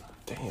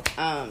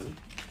 Damn.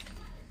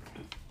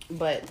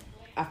 But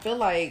I feel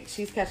like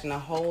she's catching a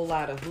whole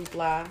lot of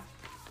hoopla,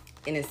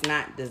 and it's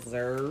not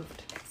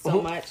deserved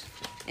so much.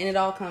 And it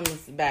all comes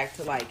back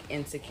to like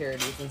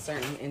insecurities and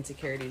certain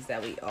insecurities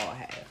that we all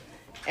have.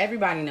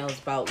 Everybody knows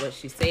about what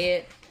she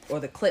said or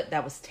the clip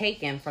that was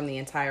taken from the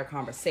entire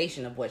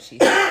conversation of what she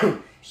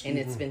said. And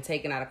it's been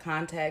taken out of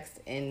context,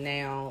 and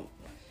now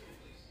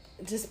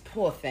just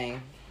poor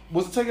thing.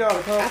 Was it taken out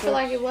of context? I feel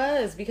like it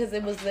was, because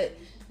it was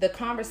the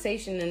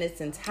conversation in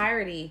its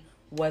entirety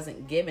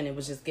wasn't given. It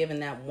was just given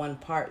that one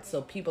part.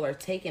 So people are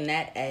taking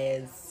that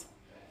as,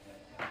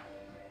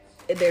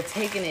 they're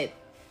taking it,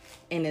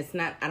 and it's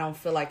not, I don't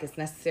feel like it's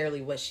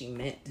necessarily what she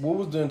meant. What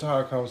was the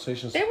entire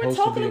conversation supposed to be about?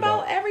 They were talking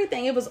about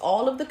everything. It was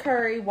all of the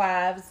Curry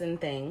wives and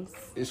things.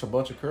 It's a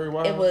bunch of Curry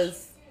wives? It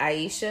was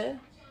Aisha,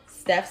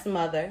 Steph's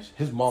mother.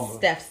 His mama.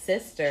 Steph's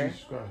sister.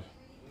 Jesus Christ.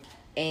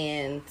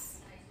 And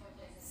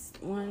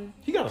one.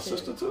 He got a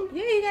sister too?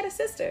 Yeah, he got a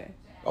sister.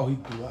 Oh, he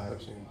do. I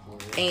have seen him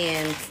before.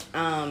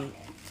 And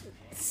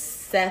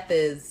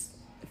Seth's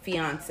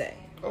fiance.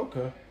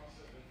 Okay.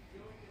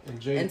 And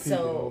Jada and Pinkett,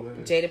 so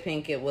Jada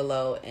Pinkett,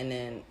 Willow, and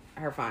then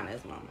her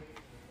finance mama.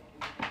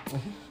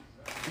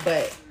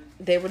 But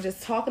they were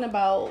just talking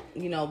about,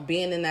 you know,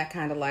 being in that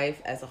kind of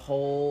life as a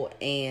whole,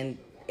 and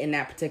in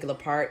that particular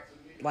part,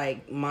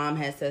 like, mom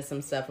had said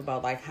some stuff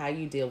about, like, how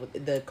you deal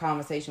with, the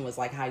conversation was,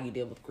 like, how you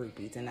deal with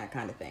groupies and that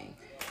kind of thing.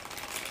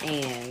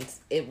 And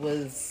it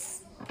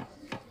was,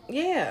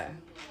 yeah.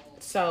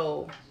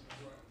 So,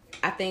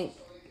 I think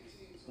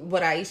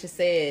what Aisha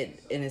said,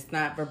 and it's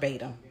not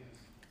verbatim,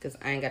 because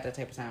I ain't got that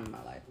type of time in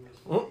my life.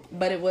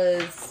 But it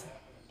was,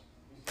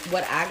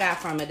 what I got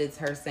from it is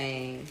her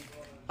saying,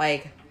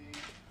 like,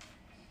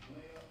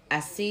 I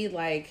see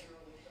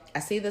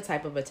the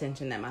type of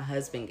attention that my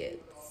husband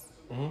gets.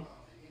 Mm-hmm.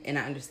 And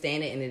I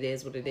understand it, and it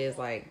is what it is.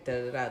 Like,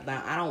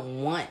 Now, I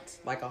don't want,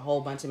 like, a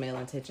whole bunch of male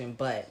attention,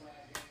 but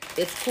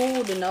it's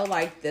cool to know,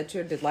 like, that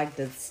you're, like,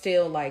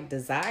 still, like,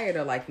 desired,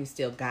 or, like, you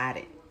still got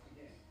it.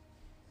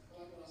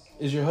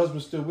 Is your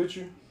husband still with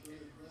you?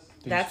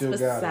 That's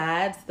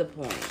besides the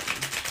point.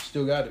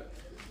 Still got it.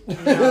 No.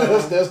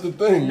 that's the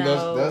thing.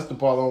 No. That's the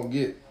part I don't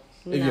get.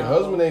 If your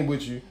husband ain't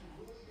with you,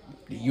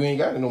 you ain't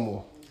got it no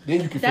more.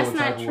 Then you can feel the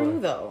type of way. That's not true,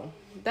 though.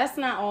 That's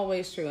not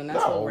always true, and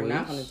that's what we're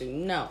not going to do.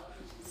 No.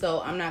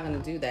 So I'm not going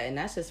to do that. And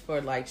that's just for,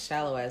 like,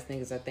 shallow-ass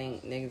niggas. I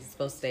think niggas are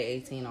supposed to stay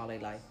 18 all their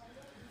life.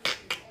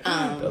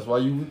 That's why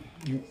you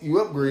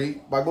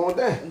upgrade by going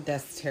down.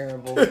 That's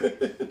terrible.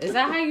 Is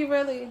that how you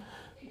really...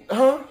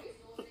 Huh?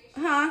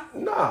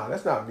 Nah,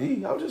 that's not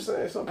me. I'm just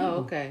saying some people. Oh,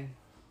 okay.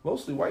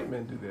 Mostly white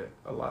men do that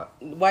a lot.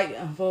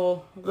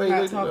 Well, we're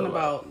not talking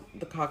about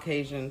the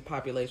Caucasian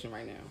population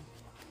right now.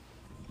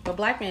 But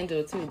black men do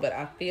it too, but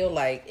I feel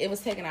like it was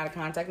taken out of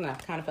context, and I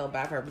kind of felt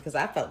bad for her because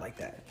I felt like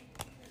that.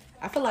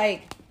 I feel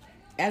like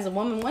as a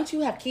woman, once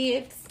you have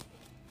kids,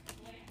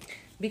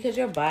 because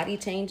your body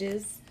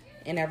changes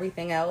and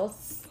everything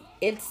else,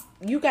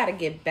 you got to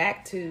get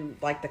back to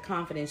like the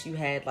confidence you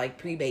had like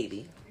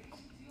pre-baby.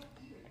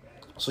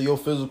 So your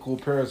physical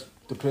appearance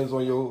depends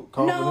on your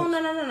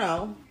confidence?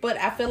 No. But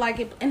I feel like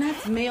it, and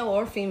that's male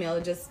or female.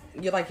 It just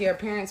your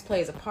appearance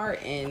plays a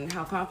part in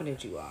how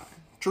confident you are.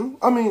 True.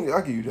 I mean,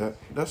 I give you that.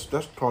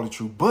 That's probably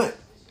true. But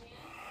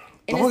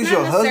and long it's as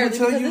not your husband necessarily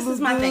tell you because this is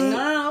look my thing. good?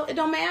 No, it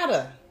don't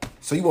matter.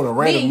 So you want a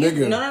random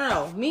nigga?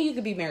 No. Me and you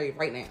could be married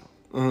right now.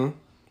 Mm-hmm.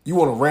 You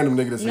want a random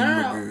nigga that say you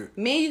look good?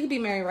 Me and you could be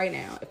married right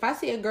now. If I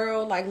see a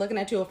girl like looking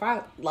at you, if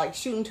I like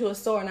shooting to a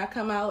store and I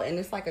come out and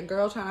it's like a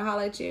girl trying to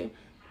holler at you,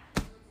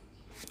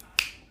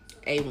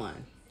 A1.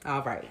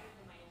 All right.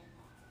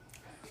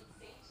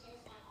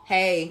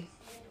 Hey,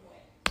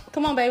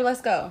 come on, baby,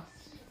 let's go.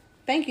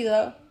 Thank you,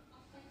 though.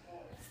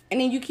 And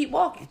then you keep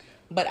walking.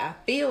 But I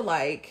feel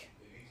like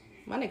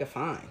my nigga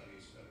fine.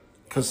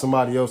 Because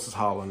somebody else is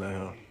hollering at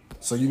him.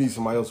 So you need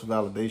somebody else's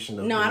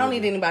validation. No, I don't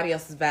need anybody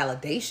else's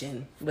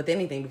validation with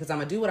anything because I'm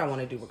going to do what I want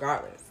to do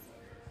regardless.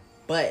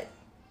 But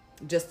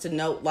just to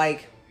note,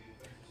 like,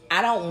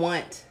 I don't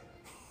want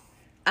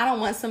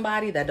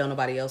somebody that don't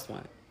nobody else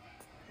want.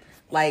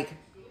 Like,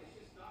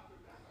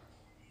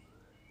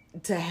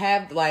 to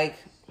have, like,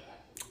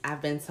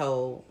 I've been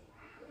told,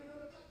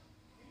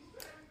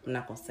 I'm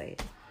not going to say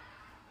it.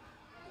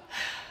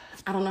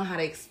 I don't know how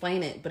to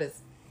explain it, but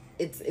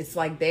it's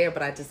like there,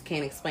 but I just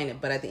can't explain it.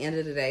 But at the end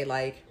of the day,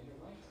 like,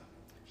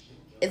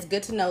 it's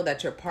good to know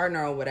that your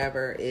partner or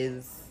whatever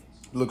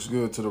looks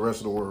good to the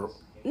rest of the world.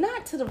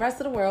 Not to the rest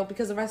of the world,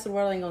 because the rest of the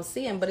world ain't gonna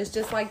see him, but it's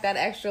just like that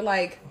extra,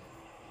 like,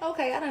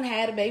 okay, I done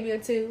had a baby or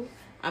two.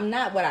 I'm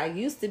not what I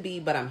used to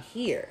be, but I'm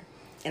here.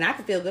 And I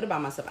can feel good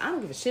about myself. I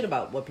don't give a shit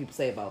about what people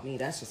say about me.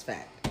 That's just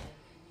fact.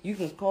 You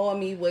can call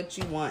me what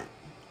you want.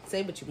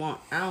 Say what you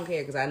want. I don't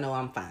care because I know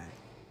I'm fine.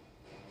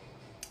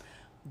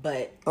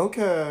 But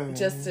okay,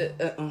 just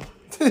to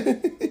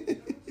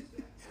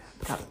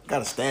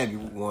gotta stab you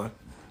with one.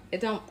 It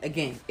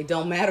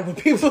don't matter what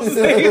people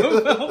say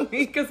about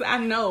me because I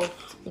know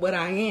what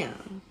I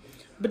am.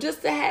 But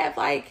just to have,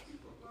 like,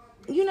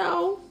 you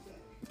know,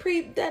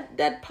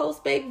 that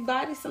post baby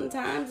body,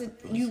 sometimes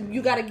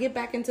you got to get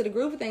back into the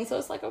groove of things. So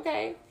it's like,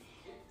 okay,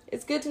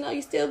 it's good to know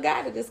you still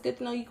got it. It's good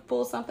to know you can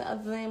pull something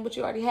other than what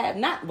you already have.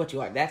 Not what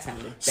you are. That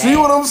sounded bad. See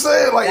what I'm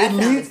saying? Like, that it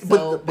leads,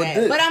 but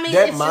I mean,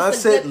 that it's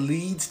mindset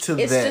leads to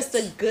it's that. It's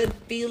just a good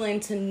feeling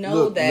to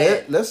know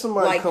that. Let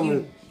somebody like come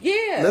in.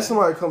 Yeah. Let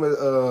somebody come at,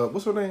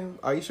 what's her name?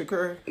 Aisha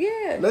Curry?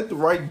 Yeah. Let the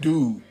right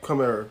dude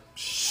come at her.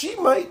 She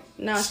might.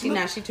 No, she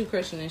not. She too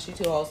Christian and she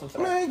too wholesome.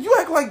 Man, you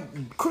act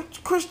like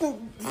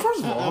Christian. First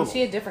of all.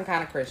 She a different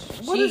kind of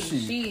Christian. What is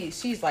she?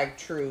 She's like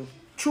true.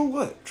 True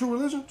what? True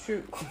religion?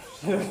 True.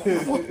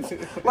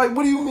 Like,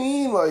 what do you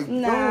mean? Like,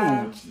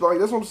 nah. dude, like,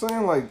 that's what I'm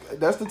saying. Like,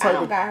 that's the type I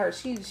don't got her.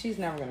 She's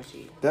never gonna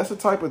cheat. That's the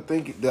type of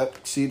thinking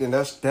and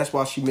that's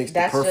why she makes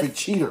the perfect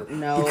cheater.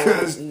 No,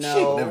 because she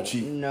ain't never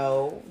cheat.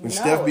 No. When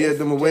Steph be at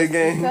them away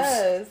games.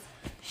 Because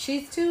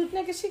she's too,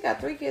 nigga, she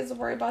got 3 kids to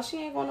worry about. She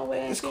ain't going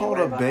away. It's called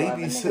a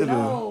babysitter.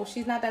 No,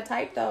 she's not that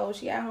type though.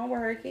 She at home with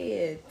her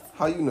kids.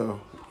 How you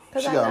know?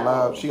 She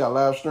got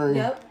live stream.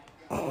 Yep.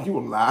 You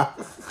a lie.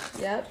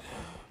 Yep.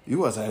 You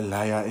was a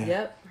liar.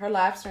 Yep. Her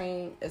live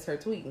stream is her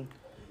tweeting.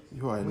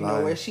 You are a liar. We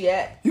know where she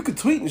at. You can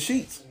tweet in the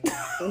sheets.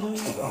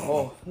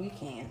 Oh, you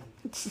can.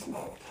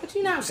 But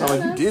you not. Sound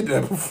like you did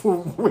that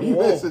before when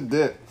you answered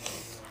that.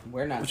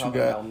 We're not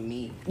talking about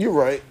me. You're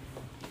right.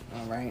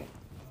 All right.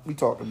 We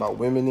talked about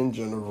women in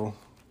general.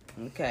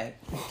 Okay.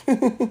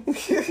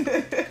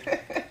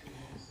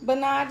 But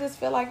no, I just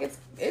feel like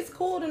it's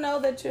cool to know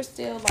that you're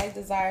still like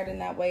desired in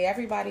that way.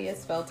 Everybody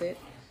has felt it,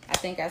 I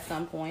think, at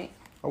some point.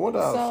 I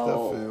wonder how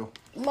Steph feel.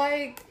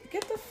 Like,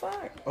 get the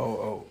fuck.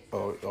 Oh,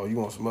 you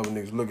want some other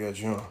niggas to look at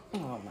you, huh?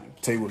 Oh my.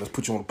 Tell you what, let's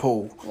put you on the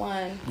pole.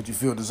 One. Would you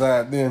feel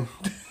desired then?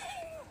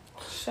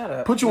 Shut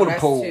up. Put you on the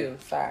pole. 2.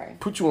 Sorry.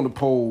 Put you on the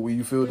pole where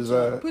you feel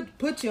desired.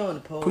 Put you on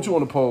the pole. Put you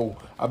on the pole.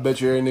 I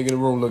bet you every nigga in the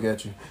room look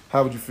at you.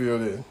 How would you feel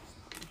then?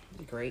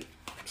 Great.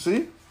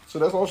 See? So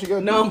that's all she got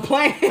to do. No, I'm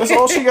playing. That's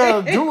all she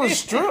got to do is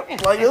strip.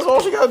 Like, that's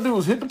all she got to do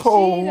is hit the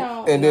pole.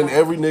 And then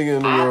every nigga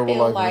in the world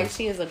will like her.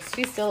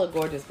 She's still a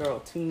gorgeous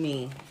girl to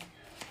me.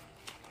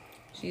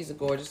 She's a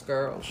gorgeous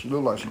girl. She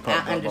look like she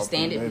popped out. I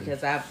understand it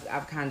because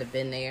I've kind of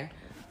been there.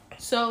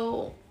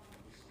 So,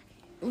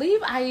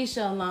 leave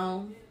Aisha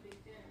alone.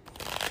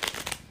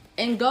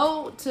 And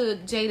go to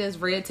Jada's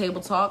Red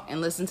Table Talk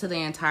and listen to the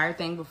entire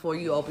thing before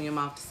you open your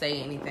mouth to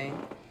say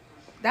anything.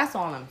 That's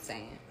all I'm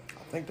saying.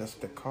 I think that's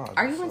the card.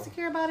 Are you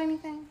insecure about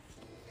anything?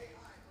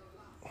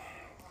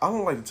 I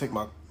don't like to take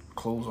my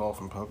clothes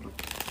off in public.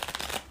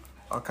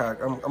 Okay,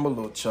 I'm a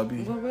little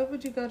chubby. Well, where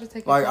would you go to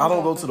take? Like, I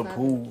don't go to the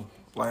pool.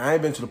 Like, I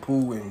ain't been to the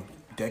pool in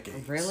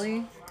decades.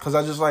 Really? Cause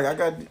I just like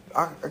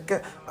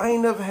I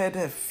ain't never had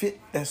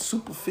that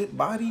super fit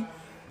body,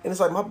 and it's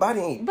like my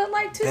body ain't. But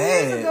like 2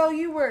 bad. years ago,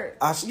 you had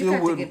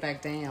to get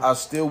back down. I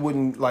still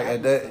wouldn't like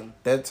at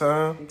that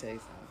time. Let me tell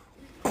you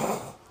something.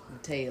 I'll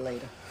tell you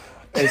later.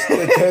 At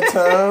that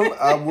time,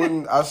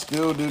 I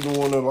still didn't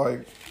want to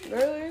like.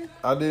 Really?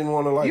 I didn't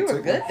want to like. You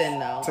were good then,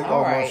 though. Take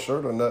All off right. my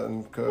shirt or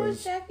nothing Who's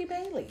because Jackie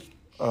Bailey?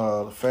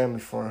 The family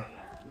friend.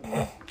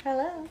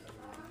 Hello.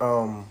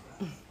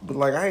 But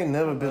like I ain't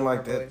never been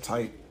like that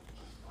type.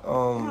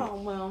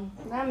 Oh well,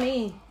 not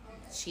me.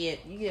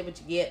 Shit, you get what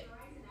you get.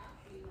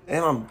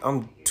 And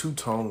I'm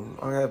two-tone.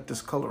 I have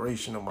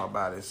discoloration on my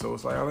body, so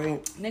it's like I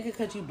ain't. Nigga,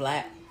 cause you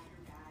black.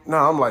 No,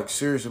 I'm like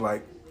seriously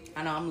like.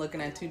 I know I'm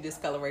looking at 2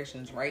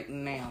 discolorations right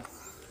now.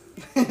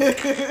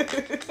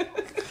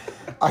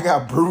 I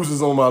got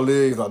bruises on my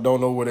legs. I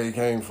don't know where they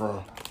came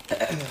from.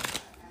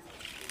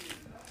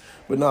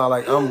 But nah,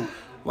 like I'm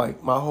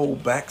like my whole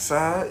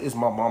backside is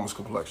my mama's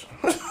complexion.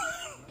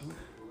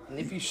 And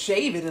if you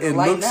shave it, it'll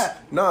lighten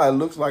up. Nah, it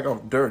looks like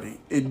I'm dirty.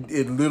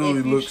 It literally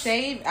if you looks.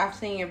 shave, I've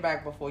seen your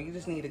back before. You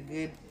just need a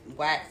good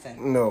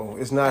waxing. No,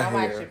 it's not Can I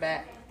hair. wax your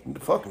back?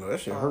 Fuck no, that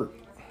shit hurt.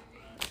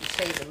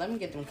 Shave it. Let me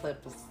get them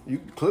clippers. You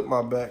can clip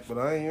my back, but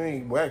you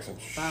ain't waxing.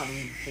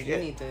 Something. Cause you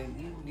need to.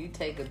 You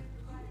take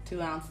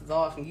 2 ounces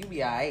off and you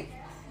be alright.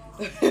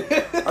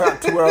 I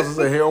got 2 ounces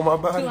of hair on my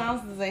body. 2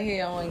 ounces of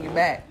hair on your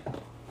back.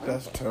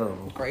 That's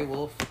terrible. Gray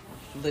wolf,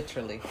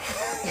 literally.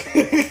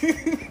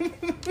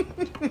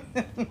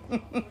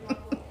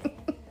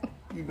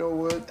 You know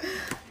what?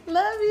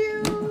 Love you.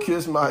 You can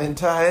kiss my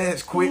entire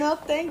ass quick. No,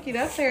 thank you.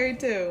 That's hairy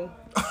too.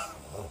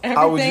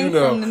 How would you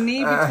know? From the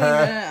knee between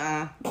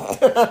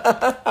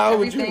How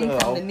would you everything know?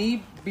 from the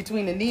knee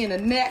between the knee and the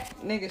neck,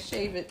 nigga,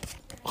 shave it.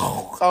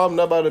 I'm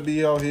not about to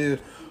be out here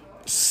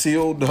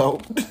sealed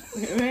out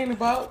It ain't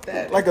about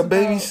that. like It's a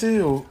baby about-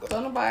 seal.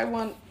 Don't nobody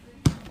want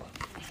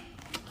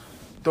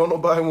Don't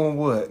nobody want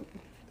what?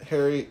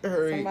 Harry.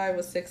 somebody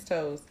with 6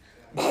 toes.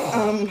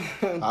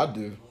 I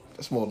do.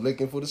 That's more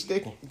licking for the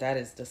sticking. That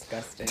is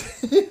disgusting.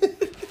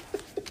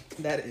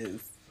 That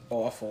is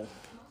awful.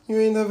 You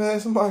ain't never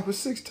had somebody with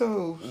 6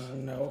 toes.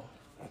 No.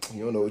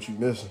 You don't know what you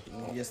missing.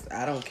 Just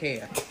I don't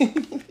care.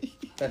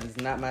 That is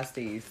not my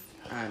steez.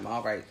 I'm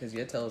all right because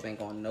your toes ain't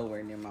going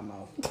nowhere near my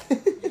mouth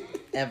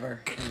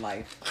ever in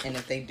life. And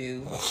if they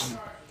do, you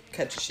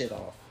cut your shit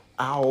off.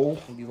 Ow.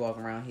 You be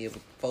walking around here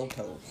with 4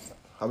 toes.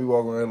 I be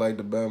walking around like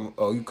the Bama.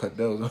 Oh, you cut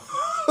those off.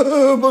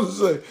 I'm about to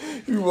say,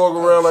 you be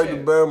walking around like the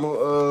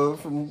Bama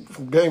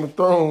from Game of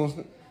Thrones.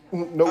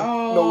 No,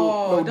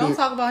 no don't dick.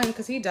 talk about him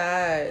because he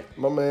died.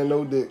 My man,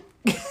 no dick.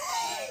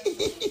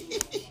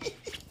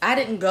 I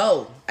didn't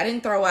go. I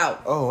didn't throw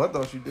out. Oh, I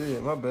thought you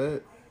did. My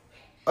bad.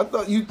 I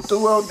thought you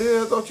threw out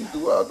there. I thought you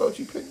threw out. I thought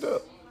you picked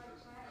up.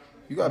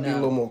 You gotta be a No.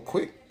 little more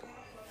quick.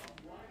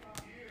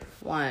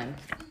 1.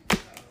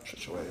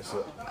 Shut your ass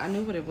up. I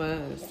knew what it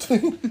was.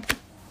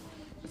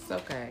 It's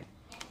okay.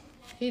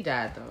 He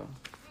died though.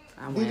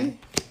 I win.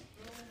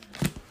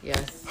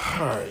 Yes.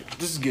 All right,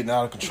 this is getting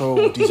out of control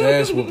with these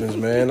ass whoopings,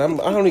 man. I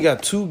only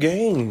got 2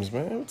 games,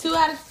 man. 2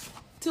 out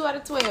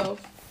of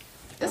 12.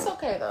 It's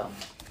okay though.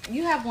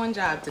 You have 1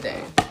 job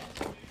today.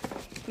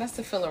 That's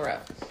to fill her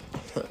up.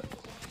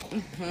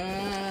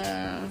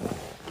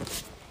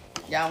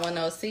 Y'all want to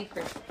know a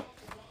secret?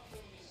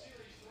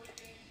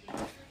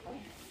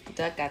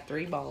 Duck got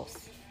 3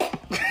 balls.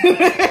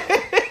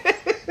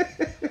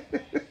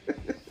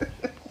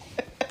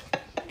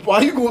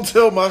 Why you gonna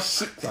tell my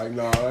shit? Like,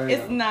 nah, I ain't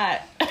It's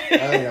not. I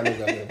ain't got no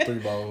goddamn 3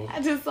 balls.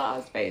 I just saw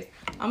his face.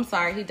 I'm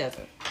sorry, he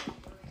doesn't.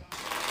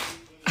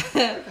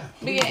 But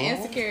yeah,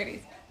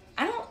 insecurities.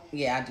 I don't.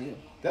 Yeah, I do.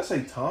 That's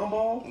a Tom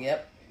ball?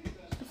 Yep.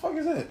 What the fuck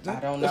is that? I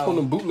don't That's know. one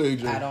of them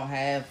bootleg I don't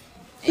have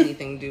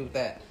anything to do with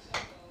that.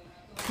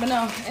 But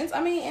no,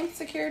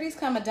 insecurities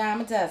come a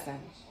dime a dozen.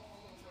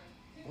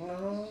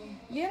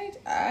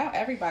 Yeah,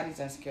 everybody's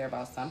insecure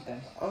about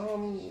something.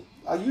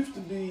 I used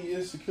to be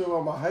insecure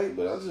about my height,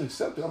 but I just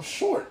accepted. I'm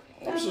short.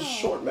 I'm just a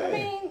short man. I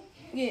mean,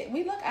 yeah,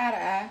 we look eye to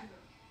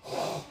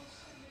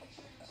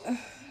eye.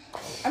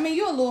 I mean,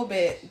 you a little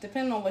bit,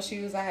 depending on what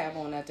shoes I have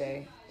on that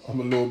day. I'm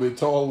a little bit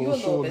taller. You a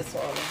little bit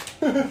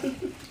taller.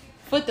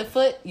 Foot to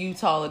foot, you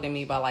taller than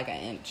me by like an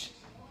inch.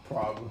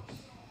 Probably.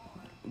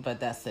 But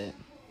that's it.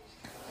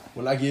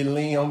 When I get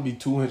lean, I'm gonna be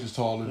 2 inches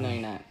taller. No,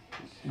 you're not.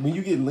 When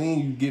you get lean,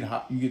 you get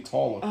hot. You get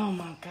taller. Oh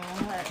my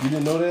god. You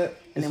didn't know that?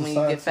 And then when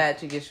you get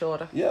fat, you get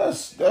shorter.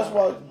 Yes, that's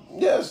why.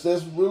 Yes,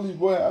 that's really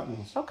what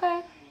happens.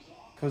 Okay.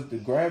 Because the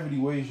gravity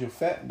weighs your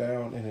fat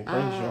down and it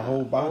brings your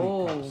whole body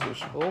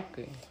composition.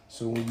 Okay.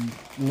 So when you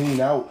lean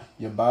out,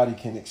 your body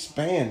can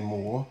expand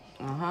more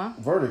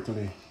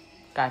vertically.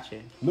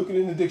 Gotcha. Look it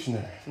in the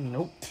dictionary.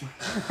 Nope.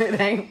 It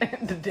ain't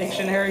the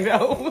dictionary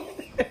though.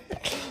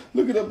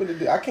 Look it up in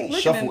the I can't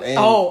shuffle and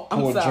I'm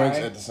pour sorry. drinks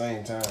at the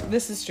same time.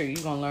 This is true.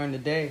 You're gonna learn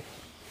today.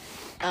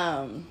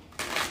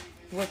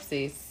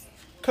 Whoopsies.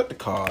 Cut the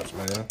cards,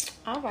 man.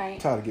 All right. I'm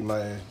tired of getting my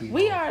ass beat.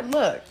 We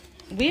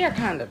are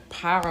kind of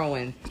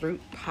powering.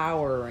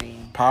 Power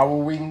wings.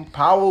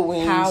 Power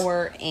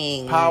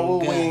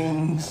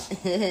wings.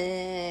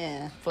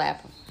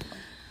 Flap 'em.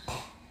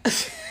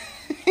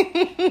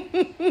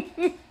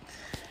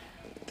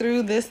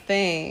 Through this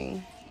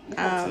thing.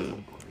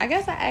 I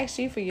guess I asked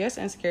you for your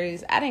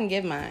insecurities. I didn't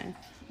give mine.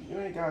 You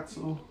ain't got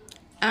to.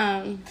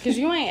 Because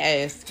you ain't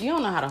asked. You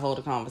don't know how to hold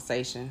a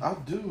conversation. I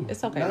do.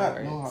 It's okay. Not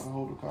No know how worries. to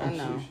hold a I conversation.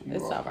 know. You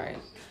It's are all right.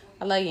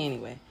 I love you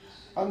anyway.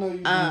 I know you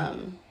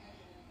do.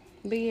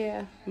 But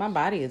yeah, my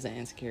body is an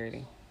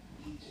insecurity.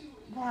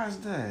 Why is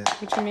that?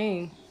 What you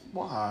mean?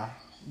 Why?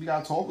 We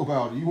gotta talk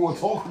about it. You want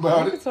to talk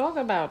about We it? can talk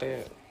about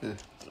it. Yeah.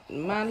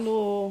 My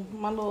little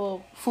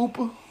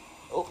Fupa.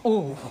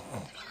 Ooh.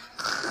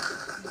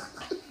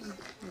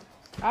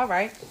 All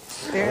right.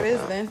 There it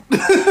is then.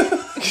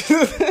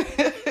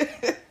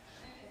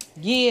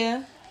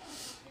 Yeah.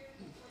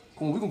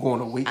 We can go on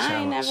a weight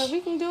challenge.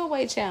 We can do a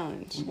weight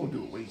challenge. We gonna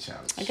do a weight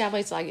challenge. I gotta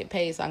wait till I get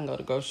paid so I can go to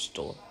the grocery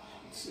store.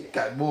 You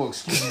got more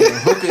excuses than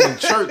hooking in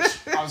church.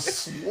 I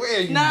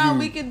swear you do. No,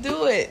 we can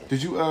do it.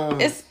 Did you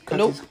It's cut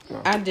nope. these?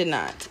 No. I did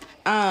not.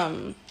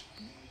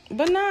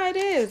 But no, it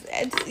is.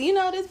 It's,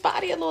 this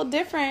body a little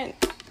different.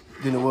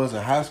 Than it was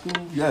in high school?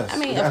 Yes. I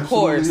mean, it of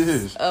course.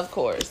 is. Of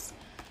course.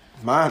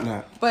 Mine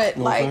not. But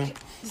You know what I'm like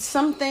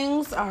some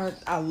things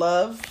I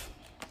love.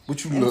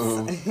 What you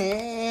love?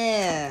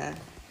 Yeah.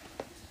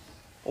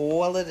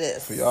 All of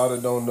this. For y'all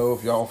that don't know,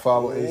 if y'all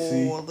follow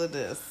AC, all of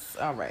this.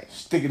 All right.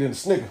 stick it in the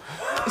Snicker.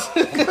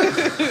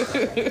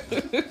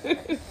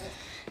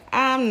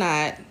 I'm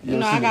not.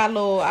 I got a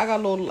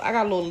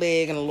little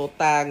leg and a little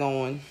thigh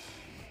going.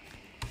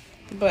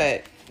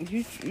 But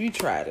you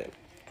tried it.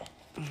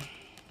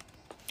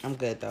 I'm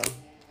good though.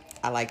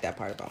 I like that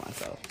part about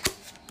myself.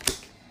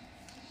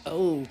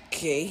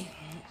 Okay.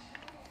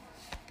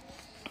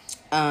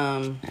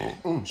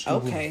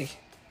 Okay.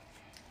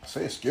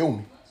 Say excuse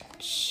me.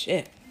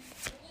 Shit.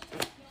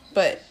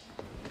 But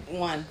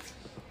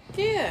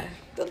yeah,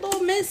 the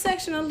little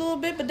midsection a little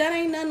bit, but that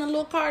ain't nothing a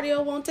little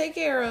cardio won't take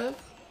care of.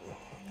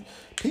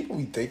 People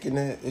be thinking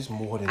that it's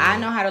more than I that.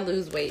 know how to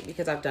lose weight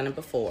because I've done it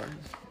before.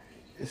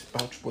 It's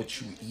about what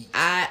you eat.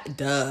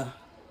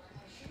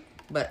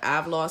 But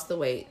I've lost the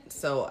weight,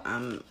 so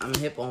I'm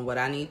hip on what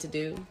I need to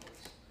do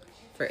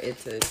for it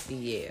to be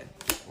yeah.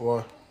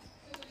 What?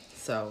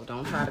 So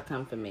don't try to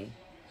come for me.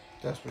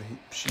 That's what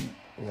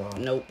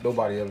Nope.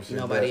 Nobody ever said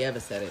Nobody that. ever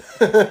said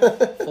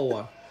it.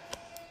 4.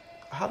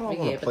 How do I But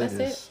want yeah, to play but that's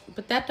this? it.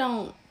 But that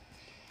don't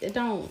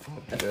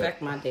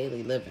affect my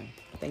daily living.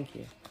 Thank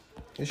you.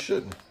 It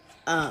shouldn't.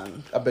 I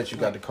bet you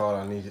got the card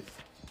I needed.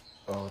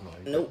 Oh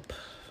no. Nope.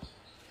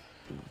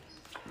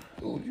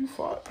 Ooh, you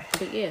fought.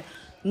 But yeah.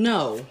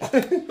 No.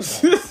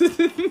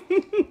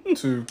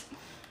 2.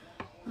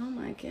 Oh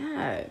my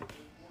God.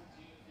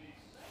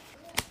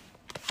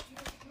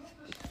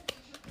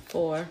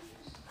 4.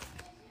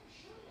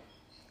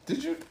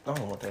 Did you? I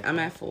don't want that. I'm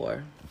at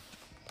 4.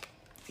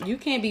 You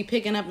can't be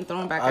picking up and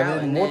throwing back I out.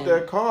 didn't and want then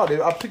that card.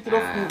 I picked it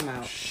up I'm from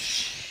out.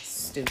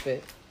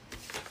 Stupid.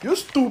 You're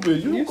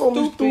stupid. You call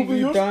me stupid.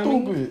 You're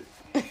stupid.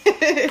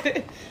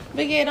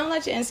 But yeah, don't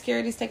let your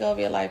insecurities take over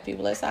your life,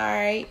 people. It's all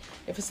right.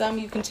 If it's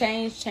something you can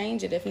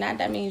change it. If not,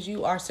 that means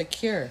you are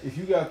secure. If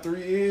you got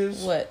 3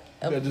 ears, What?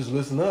 you gotta just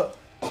listen up.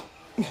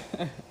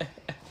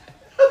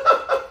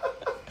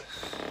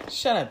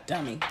 Shut up,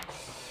 dummy.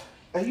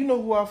 And you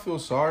know who I feel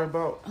sorry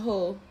about?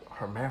 Who?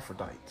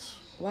 Hermaphrodites.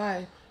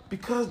 Why?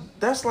 Because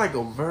that's like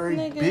a very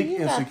Nigga, big you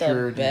got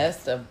insecurity. the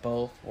best of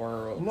both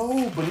worlds.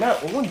 No, but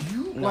not on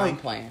you. No, I'm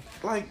playing.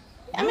 Like,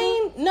 I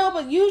mean, no,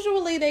 but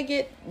usually they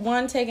get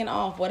one taken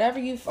off. Whatever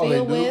you feel they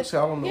do? with. See,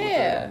 I don't know what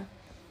yeah. that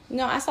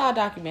No, I saw a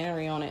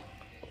documentary on it.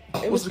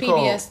 It was What's it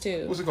PBS called?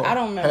 too. What's it called? I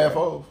don't remember. Half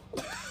off.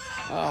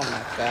 Oh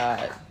my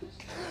God.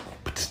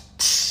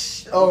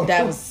 Oh,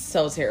 That was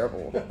so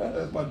terrible.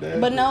 That's my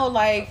dad. But no,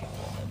 like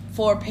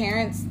for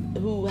parents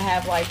who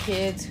have like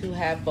kids who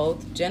have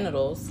both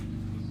genitals,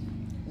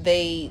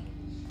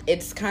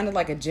 it's kind of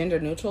like a gender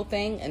neutral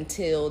thing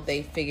until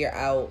they figure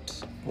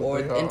out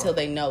until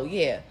they know,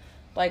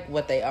 like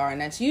what they are,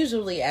 and that's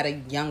usually at a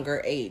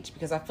younger age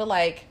because I feel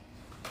like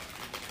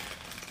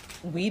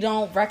we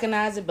don't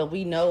recognize it, but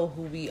we know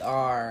who we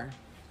are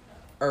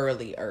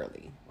early.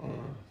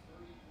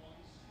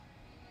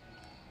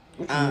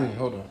 What you mean?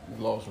 Hold on,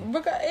 you lost me.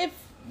 If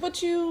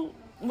what you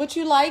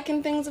like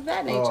and things of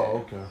that nature.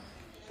 Oh, okay.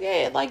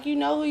 Yeah, like you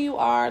know who you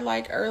are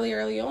like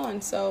early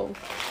on, so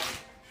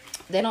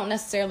they don't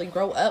necessarily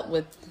grow up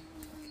with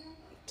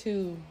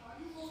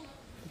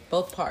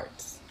both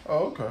parts.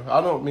 Oh, okay.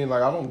 I don't mean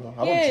like I don't know.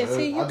 I don't judge.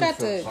 See,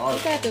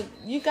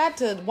 you got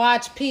to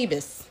watch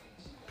Peebus.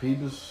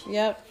 Peebus.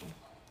 Yep.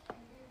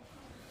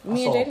 I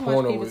Me and saw a Jaden watch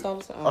porno Peebus all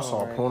the time. I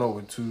saw a porno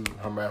with 2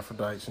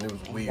 hermaphrodites and it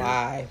was weird.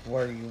 Why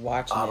were you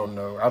watching? I don't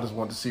know. I just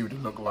wanted to see what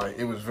it looked like.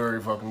 It was very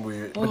fucking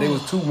weird. But there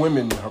was 2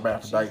 women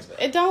hermaphrodites.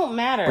 It don't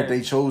matter. But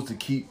they chose to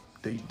keep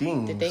the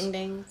dings. The ding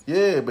dings.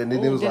 Yeah, but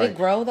then it was did like it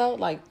grow though?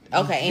 Like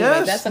okay, anyway,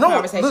 Yes. that's a No,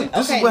 conversation. look,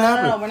 this is okay, what no,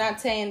 happened. we're not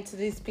saying to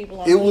these people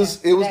on it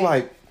was here today.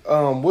 like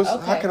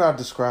how can I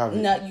describe it?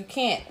 No, you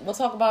can't. We'll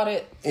talk about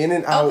it. In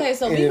and out. Okay,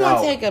 so we're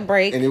gonna take a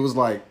break. And it was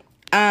like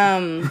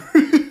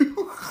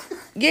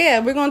yeah,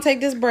 we're gonna take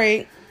this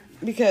break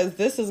because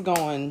this is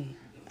going.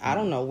 I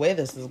don't know where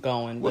this is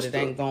going, but it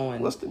ain't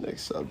going. What's the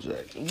next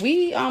subject?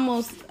 We're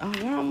almost. I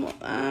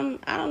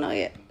don't know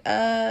yet.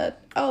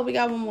 We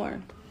got one more.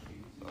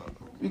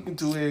 We can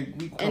do it.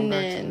 We can come And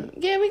back then, to it.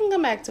 yeah, we can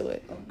come back to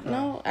it. Okay.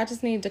 No, I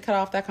just need to cut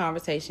off that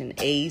conversation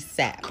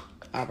ASAP.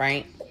 All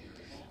right?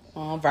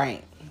 All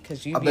right.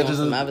 Because you be on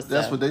some other stuff.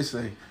 That's what they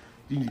say.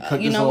 You need to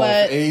cut You this know off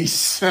what?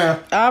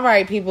 ASAP. All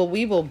right, people.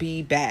 We will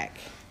be back.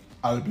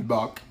 I'll be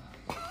back.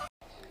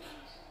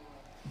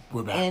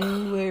 We're back.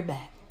 And we're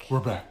back. We're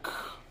back.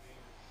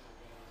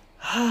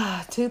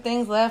 2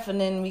 things left, and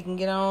then we can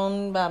get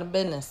on about the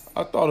business.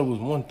 I thought it was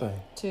one thing.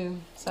 2.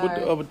 Sorry. What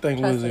the other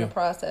thing was Trusting it? the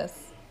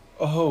process.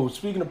 Oh,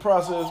 speaking of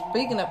process.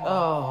 Speaking of,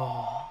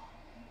 oh.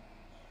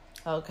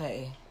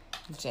 Okay.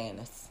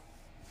 Janice.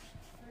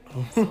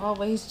 It's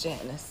always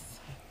Janice.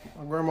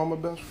 My grandmama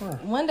best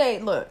friend. One day,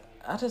 look,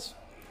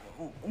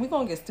 we're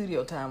going to get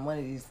studio time one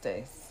of these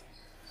days.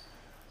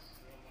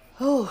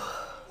 Whew.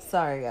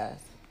 Sorry, guys.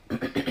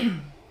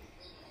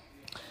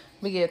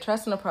 But yeah,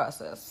 trusting the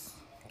process.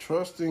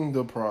 Trusting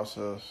the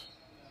process.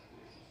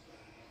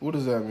 What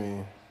does that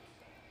mean?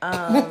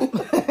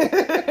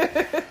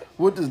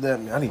 What does that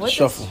mean? I need to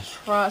shuffle.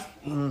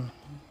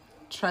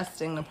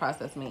 Trusting the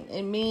process mean?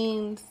 It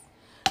means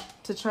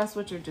to trust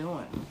what you're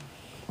doing.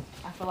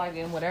 I feel like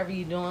in whatever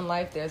you do in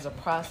life, there's a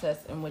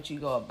process in which you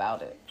go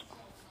about it.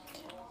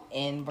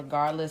 And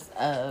regardless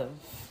of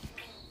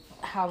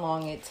how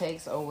long it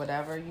takes or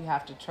whatever, you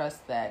have to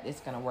trust that it's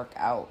going to work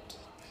out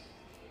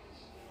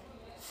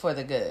for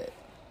the good.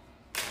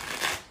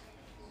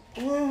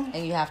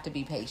 And you have to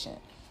be patient.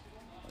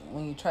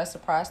 When you trust the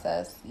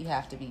process, you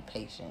have to be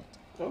patient.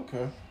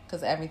 Okay.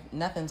 Because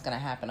nothing's going to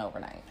happen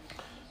overnight.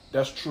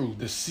 That's true.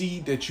 The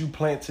seed that you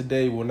plant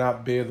today will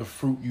not bear the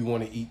fruit you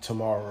want to eat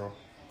tomorrow.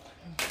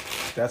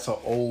 That's an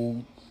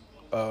old...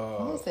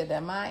 Who said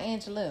that? Maya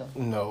Angelou.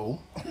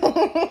 No.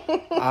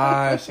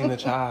 I've seen a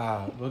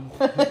child.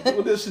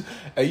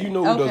 Hey, you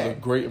know who does a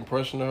great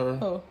impression of her?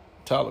 Who?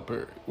 Tyler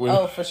Perry.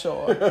 Oh, for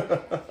sure.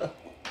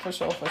 For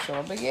sure.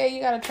 But yeah, you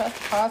got to trust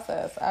the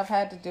process. I've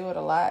had to do it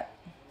a lot.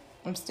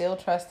 I'm still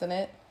trusting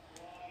it,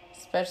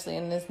 especially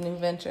in this new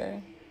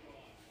venture.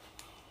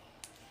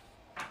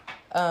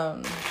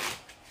 You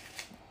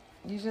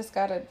just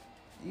gotta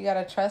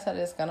trust that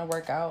it's gonna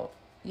work out.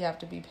 You have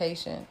to be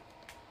patient.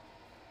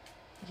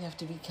 You have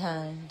to be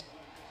kind.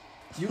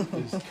 You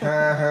is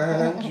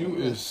kind. You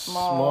is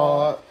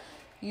smart.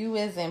 You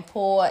is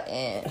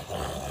important.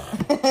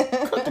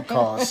 Cut the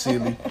card,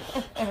 silly.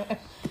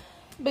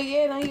 But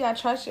yeah, no, you gotta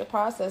trust your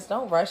process.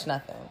 Don't rush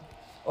nothing.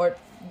 Or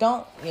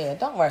don't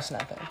rush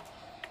nothing.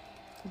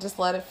 Just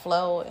let it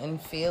flow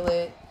and feel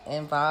it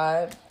and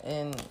vibe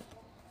and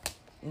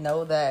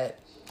know that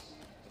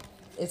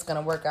it's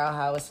gonna work out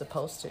how it's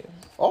supposed to.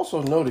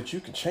 Also know that you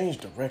can change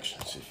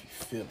directions if you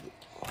feel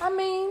it. I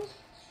mean,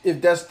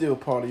 if that's still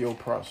part of your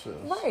process.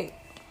 Right.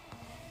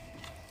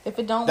 If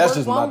it don't That's work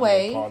just one my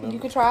way, part of you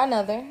it. could try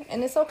another,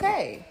 and it's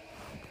okay.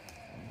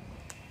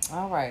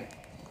 All right.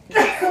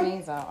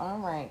 Sneeze out. All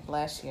right.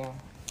 Bless you.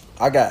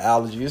 I got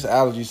allergy. It's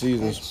allergy It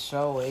seasons.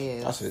 sure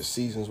is. I said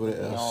seasons with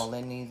an S. Y'all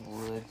in these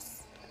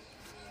woods.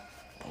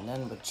 Ain't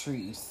nothing but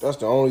trees. That's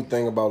the only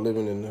thing about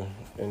living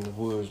in the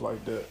woods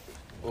like that.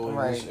 Or in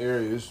Right. this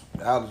area, it's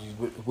allergies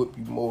whip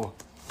you more.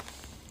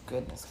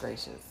 Goodness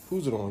gracious.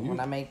 Who's it on? You? When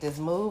I make this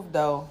move,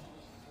 though,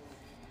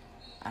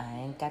 I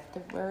ain't got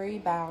to worry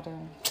about her.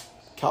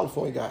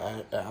 California got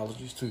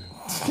allergies too.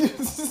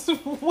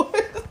 What?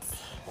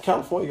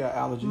 California got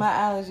allergies. My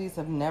allergies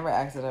have never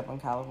acted up in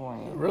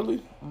California.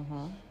 Really?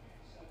 Mm-hmm.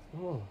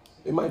 Oh,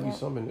 it might be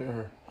some in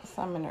there.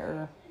 Some in the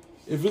air.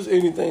 If it's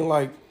anything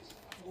like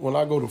when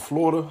I go to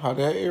Florida, how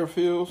that air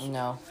feels,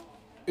 No,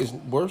 it's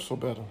worse or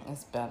better?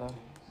 it's better.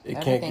 It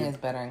can't Everything get- is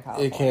better in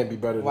California. It can't be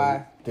better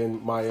Why?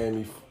 than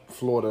Miami,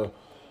 Florida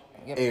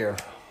Yep. air.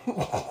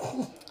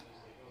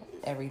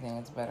 Everything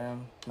is better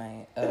in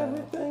my.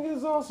 Everything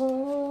is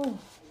awesome.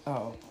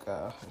 Oh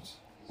gosh.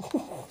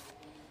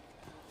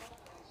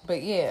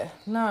 But yeah,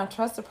 no,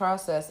 trust the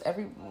process.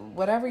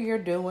 Whatever you're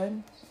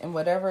doing and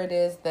whatever it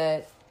is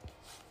that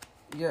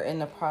you're in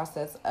the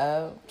process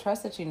of,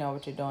 trust that you know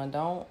what you're doing.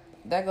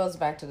 That goes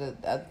back to the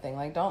other thing.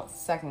 Like, don't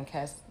second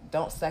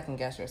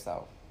guess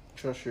yourself.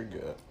 Trust your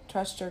gut.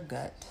 Trust your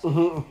gut.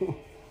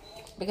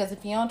 Because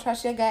if you don't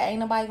trust your gut, ain't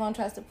nobody gonna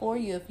trust it for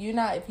you. If you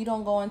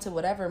don't go into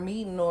whatever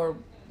meeting or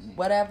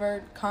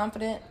whatever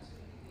confident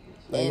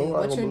in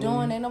what you're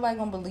doing, ain't nobody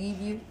gonna believe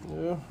you.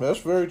 Yeah, that's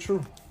very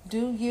true.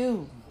 Do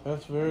you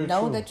That's very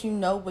know true. that you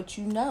know what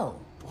you know?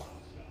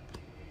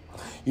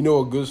 You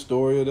know a good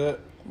story of that?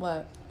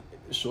 What?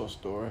 Short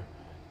story.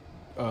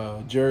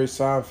 Jerry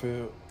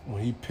Seinfeld,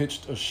 when he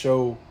pitched a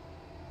show,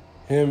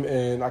 him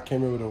and I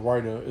can't remember the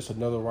writer, it's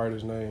another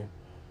writer's name.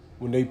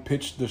 When they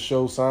pitched the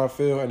show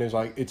Seinfeld, and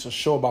it's a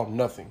show about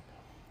nothing.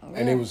 Yeah.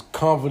 And they was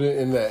confident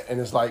in that. And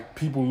it's like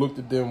people looked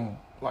at them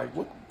like,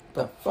 what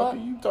the fuck are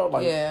you talking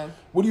like? Yeah.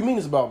 What do you mean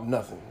it's about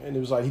nothing? And it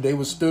was like they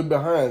was stood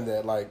behind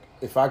that. Like,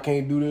 if I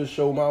can't do this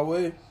show my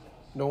way,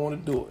 don't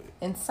want to do it.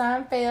 And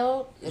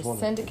Seinfeld is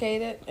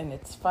syndicated and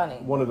it's funny.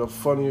 One of the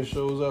funniest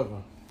shows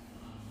ever.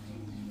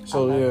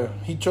 So yeah,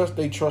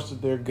 they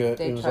trusted their gut.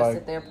 They it was trusted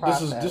like, their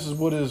process. This is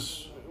what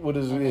is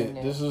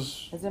it. This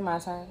is it my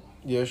turn?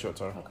 yeah, it's your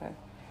turn. Okay.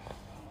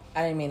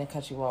 I didn't mean to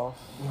cut you off.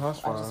 No, that's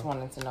fine. I just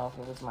wanted to know if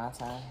it was my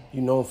time.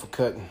 You known for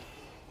cutting.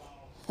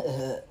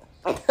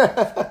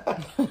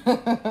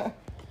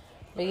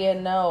 But yeah,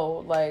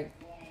 no, like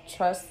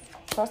trust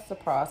the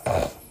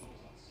process.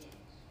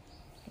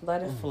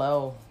 Let it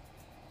flow.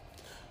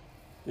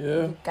 Yeah.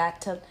 You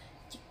got to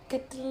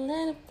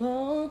let it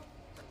flow.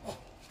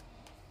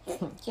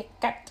 You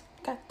got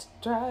to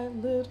try a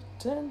little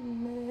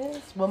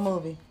tenderness. What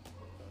movie?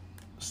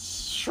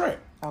 Shrek.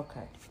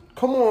 Okay.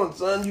 Come on,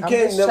 son. You I'm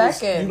can't just never.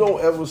 checking. You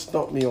don't ever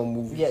stump me on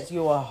movies. Yes,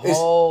 you a The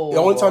whole.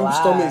 only time you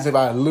stump me lie. is if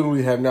I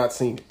literally have not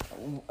seen it.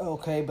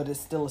 Okay, but it's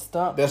still a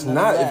stump. That's None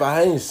not of if that.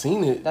 I ain't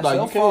seen it. That's like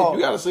your you can't. fault.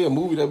 You gotta say a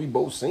movie that we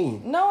both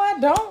seen. No, I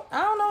don't.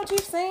 I don't know what you've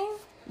seen.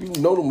 You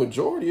know the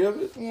majority of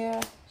it.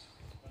 Yeah.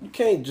 You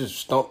can't just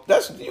stump.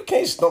 You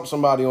can't stump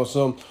somebody on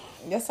something.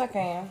 Yes, I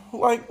can.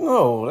 Like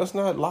no, that's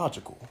not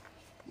logical.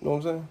 You know what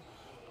I'm saying?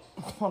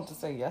 I want to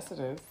say yes, it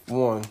is.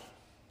 One.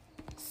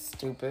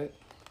 Stupid.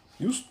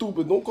 You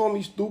stupid. Don't call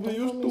me stupid.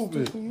 You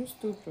stupid. You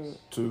stupid.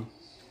 Two.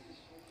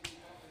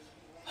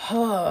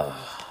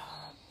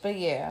 But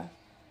yeah.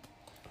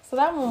 So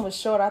that one was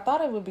short. I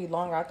thought it would be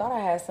longer. I thought I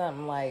had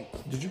something like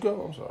Did you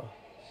go? I'm sorry.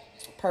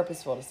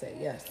 purposeful to say.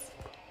 Yes.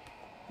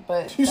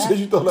 But You said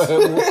you thought I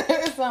had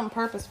more. something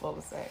purposeful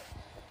to say.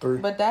 Three.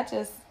 But that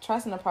just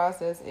trusting the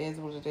process is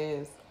what it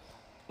is.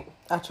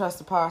 I trust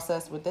the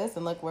process with this,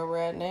 and look where we're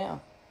at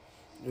now.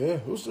 Yeah.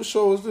 What's the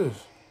show is this?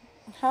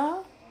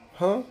 Huh?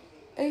 Huh?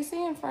 AC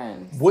and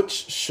Friends. Which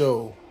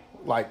show?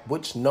 Like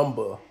which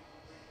number?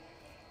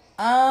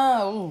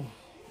 Oh,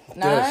 9?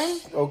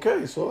 Yes.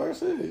 Okay, so like I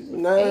said,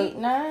 9. 8,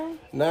 9?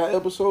 9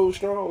 episodes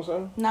strong,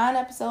 son. 9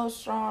 episodes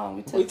strong.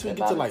 We took Wait till you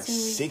get to about like a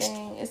 2-week 60.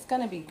 thing. It's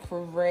gonna be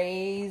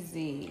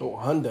crazy. Oh,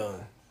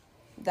 Hyundai.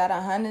 That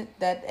 100.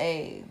 That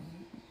a.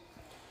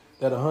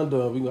 That a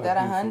Hyundai. We gotta That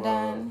a do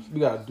Hyundai? we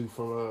gotta do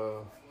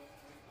from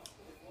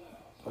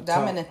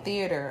I'm in a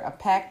theater, a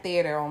packed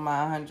theater on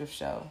my 100th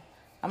show.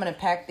 I'm in a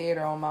packed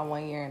theater on my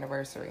 1-year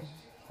anniversary.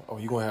 Oh,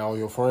 you gonna have all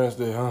your friends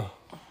there, huh?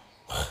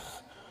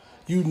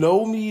 You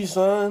know me,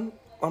 son.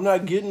 I'm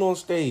not getting on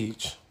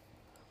stage.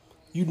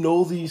 You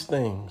know these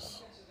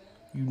things.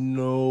 You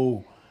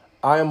know.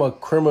 I am a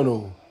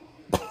criminal.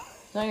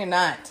 No, you're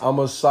not. I'm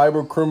a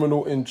cyber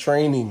criminal in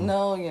training.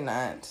 No, you're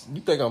not.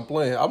 You think I'm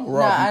playing? I'm gonna No,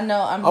 rob you. I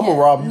know. I'm gonna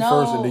rob you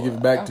first and then give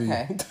it back to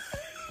okay. you.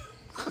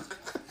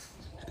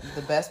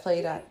 The best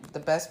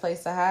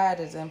place to hide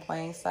is in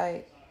plain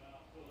sight.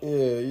 Yeah.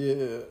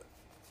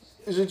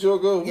 Is it your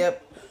go?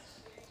 Yep.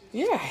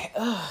 Yeah.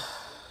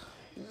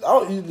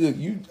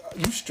 You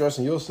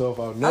stressing yourself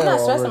out now. I'm not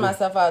stressing already.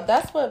 myself out.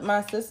 That's what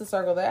my sister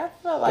circle there. I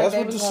felt like That's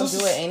they what was the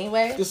gonna do it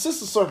anyway. The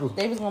sister circle.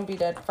 They was gonna be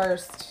that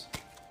first.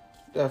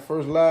 That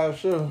first live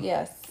show.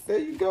 Yes. There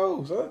you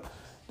go, son.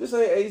 This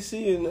ain't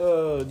AC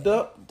and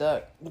Duck.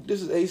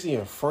 This is AC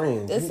and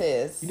Friends.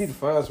 This You need to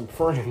find some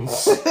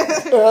friends.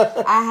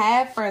 I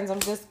have friends. I'm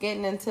just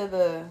getting into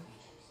the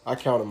I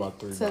counted my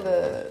 3.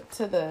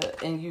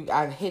 and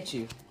I hit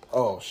you.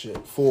 Oh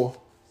shit, 4.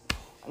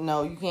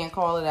 No, you can't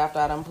call it after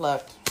I done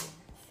plucked.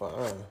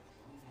 Fine.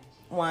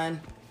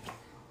 1.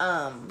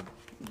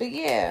 But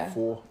yeah.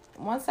 4.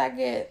 Once I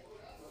get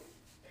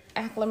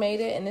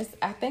acclimated, and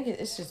I think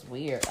it's just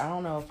weird. I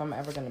don't know if I'm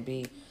ever gonna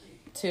be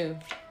 2.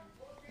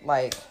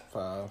 Like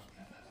 5.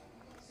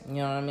 You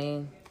know what I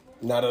mean?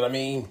 Not what I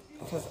mean.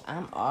 Because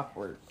I'm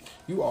awkward.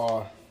 You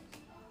are.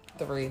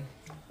 3.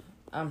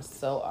 I'm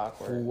so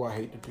awkward. Ooh, I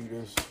hate to do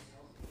this.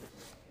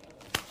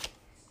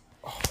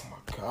 Oh my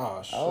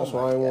gosh. Oh That's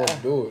why I my didn't want to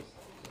God. do it.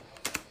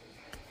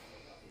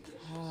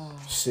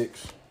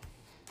 6.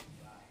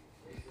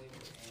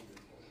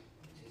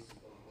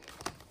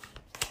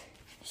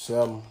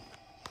 7.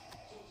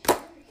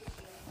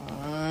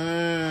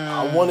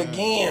 I won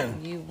again.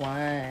 You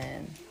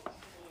won.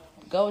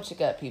 Go with your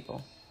gut,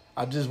 people.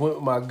 I just went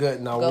with my gut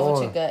and I Go won.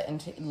 with your gut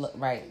and look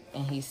right,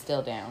 and he's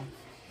still down.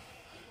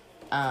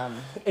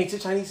 Ain't your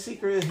Chinese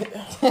secret?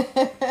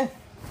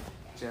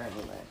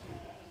 Journeyman.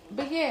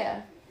 But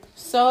yeah,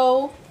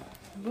 so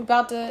we're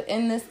about to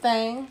end this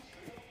thing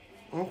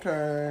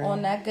Okay.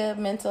 on that good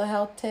mental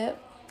health tip,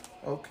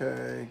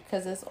 Okay.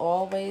 because it's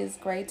always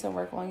great to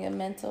work on your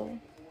mental.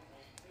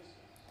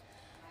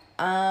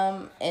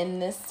 And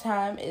this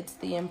time it's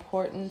the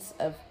importance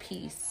of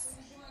peace.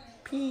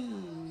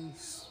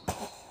 Peace.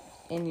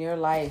 In your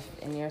life,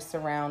 in your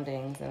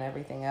surroundings, and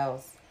everything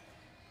else.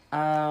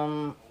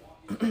 One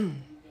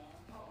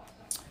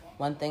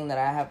thing that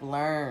I have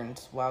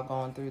learned while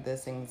going through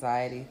this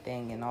anxiety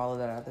thing and all of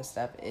that other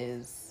stuff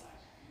is,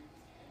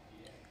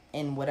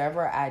 in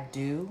whatever I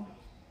do,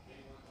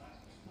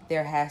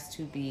 there has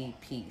to be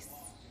peace.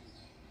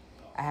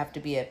 I have to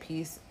be at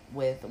peace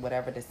with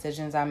whatever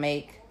decisions I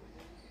make,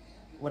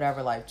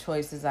 whatever life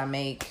choices I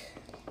make,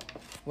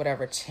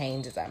 whatever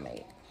changes I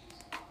make.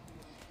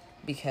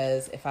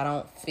 Because if I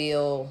don't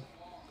feel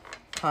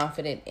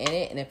confident in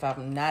it, and if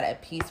I'm not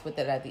at peace with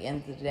it at the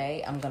end of the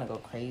day, I'm going to go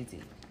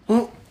crazy.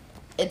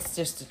 It's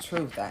just the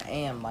truth. I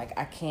am. Like,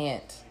 I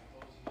can't.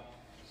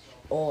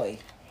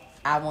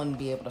 I wouldn't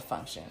be able to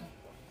function.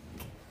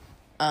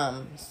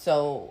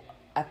 So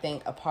I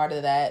think a part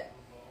of that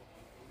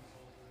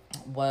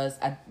was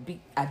I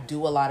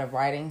do a lot of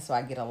writing, so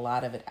I get a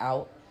lot of it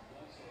out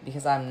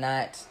because I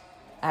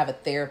have a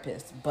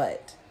therapist,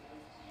 but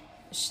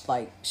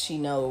she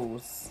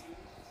knows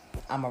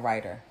I'm a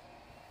writer,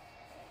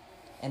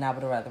 and I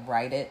would rather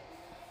write it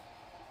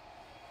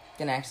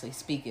than actually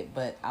speak it.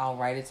 But I'll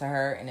write it to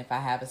her, and if I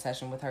have a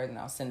session with her, then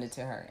I'll send it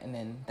to her, and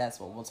then that's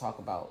what we'll talk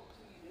about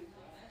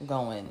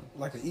going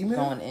like an email,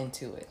 going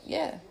into it.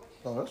 Yeah.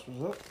 Oh, that's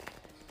what's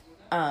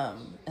up.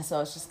 And so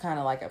it's just kind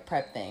of like a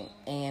prep thing.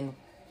 And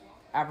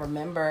I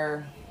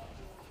remember,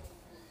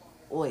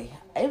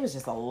 it was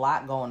just a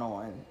lot going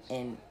on.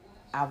 And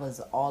I was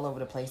all over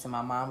the place and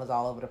my mom was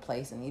all over the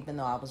place. And even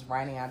though I was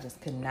writing, I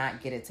just could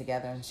not get it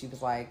together. And she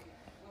was like,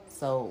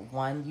 so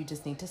one, you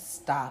just need to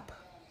stop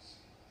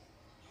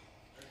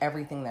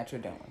everything that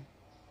you're doing.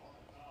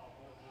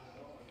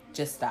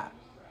 Just stop.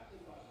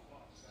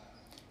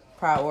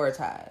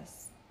 Prioritize.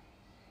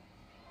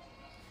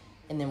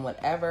 And then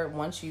whatever,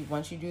 once you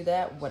do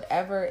that,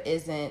 whatever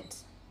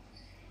isn't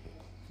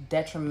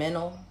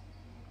detrimental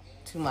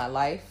to my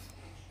life,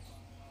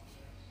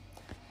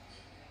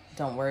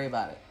 don't worry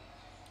about it.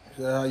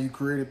 Is that how you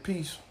created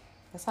peace?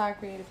 That's how I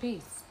created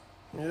peace.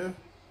 Yeah.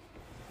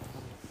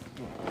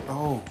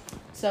 Oh.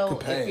 So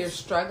if you're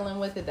struggling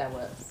with it,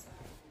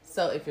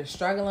 So if you're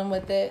struggling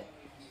with it,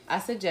 I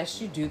suggest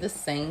you do the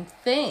same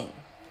thing.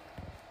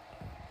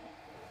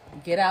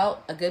 Get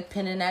out a good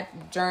pen in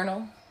that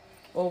journal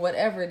or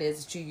whatever it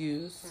is that you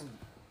use.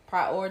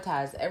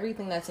 Prioritize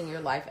everything that's in your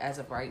life as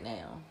of right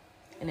now.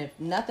 And if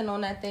nothing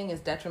on that thing is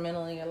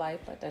detrimental in your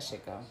life, let that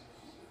shit go.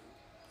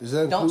 Does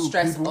that don't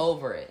stress people?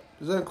 Over it.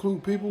 Does that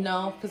include people?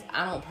 No, because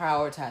I don't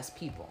prioritize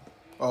people.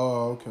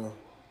 Oh, okay.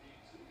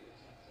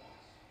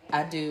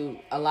 I do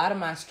a lot of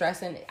my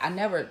stressing. I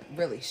never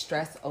really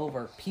stress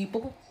over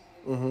people.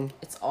 Mm-hmm.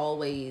 It's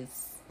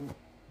always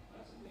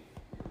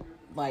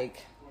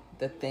like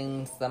the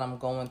things that I'm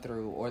going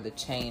through or the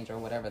change or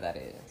whatever that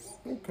is.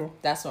 Okay.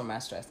 That's where my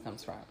stress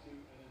comes from.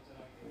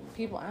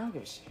 People, I don't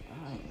give a shit.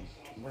 I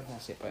ain't working on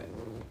shit, but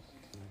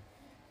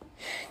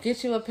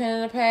get you a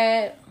pen and a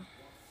pad,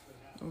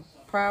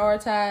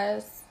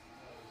 prioritize,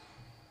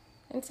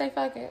 and say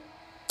fuck it.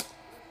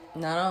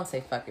 No, I don't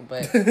say fuck it,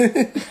 but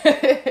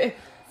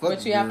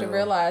but you have to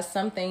realize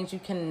some things you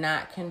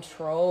cannot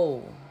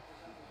control.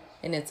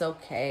 And it's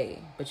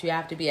okay. But you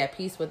have to be at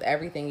peace with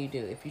everything you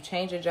do. If you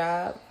change your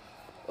job,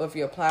 or if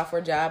you apply for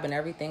a job and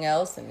everything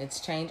else and it's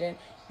changing,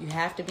 you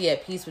have to be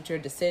at peace with your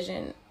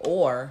decision.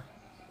 Or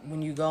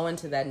when you go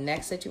into that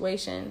next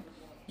situation,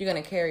 you're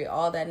going to carry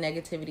all that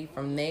negativity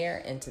from there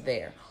into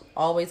there.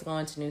 Always go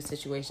into new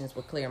situations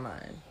with clear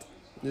mind.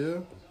 Yeah.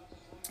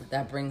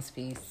 That brings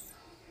peace.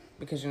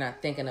 Because you're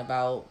not thinking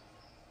about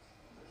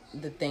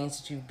the things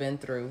that you've been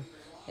through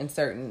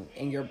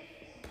in your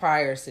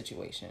prior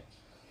situation.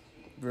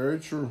 Very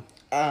true.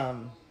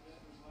 And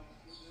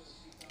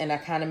I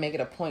kind of make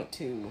it a point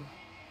to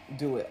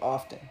do it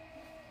often.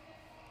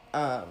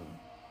 Right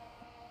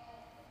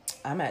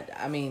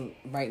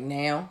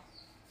now,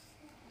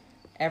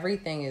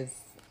 everything is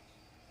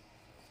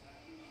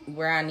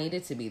where I need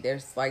it to be.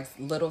 There's like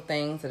little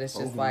things that it's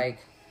just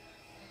like,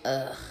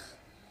 ugh.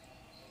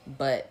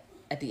 But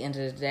at the end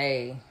of the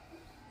day,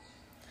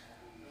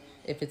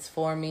 if it's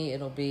for me,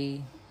 it'll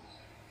be,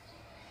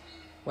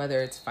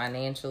 whether it's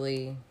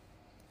financially,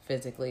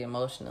 physically,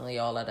 emotionally,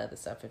 all that other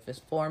stuff. If it's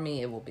for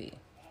me, it will be.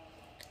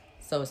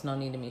 So it's no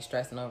need to me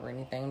stressing over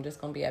anything. I'm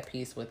just going to be at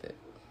peace with it.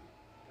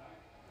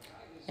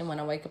 And when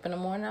I wake up in the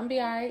morning, I'll be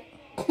all right.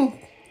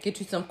 Get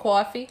you some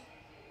coffee.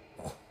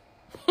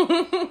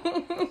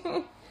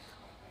 I'm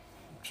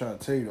trying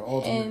to tell you the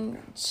ultimate.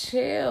 And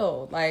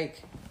chill.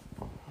 Like,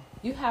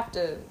 you have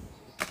to...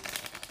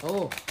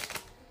 Oh.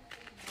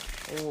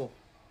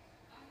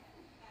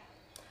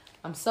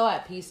 I'm so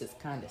at peace, it's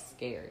kind of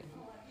scary.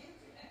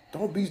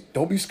 Don't be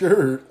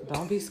scared.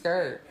 Don't be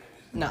scared.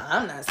 No,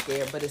 I'm not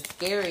scared, but it's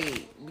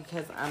scary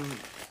because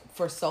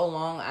for so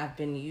long, I've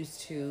been used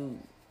to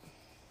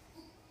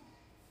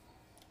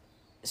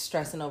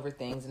stressing over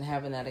things and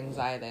having that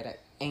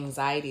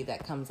anxiety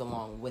that comes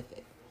along with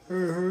it.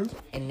 Mm-hmm.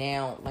 And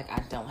now, like,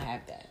 I don't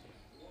have that.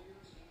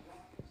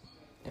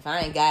 If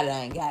I ain't got it, I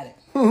ain't got it.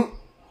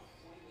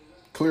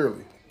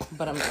 Clearly.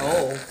 But I'm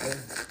old.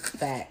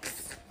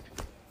 Facts.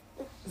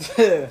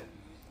 If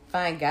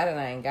I ain't got it,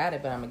 I ain't got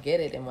it, but I'm going to get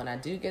it. And when I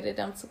do get it,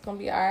 I'm still going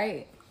to be all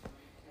right.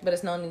 But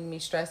it's no need me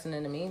stressing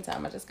in the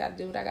meantime. I just got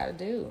to do what I got to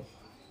do.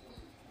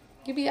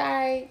 You be all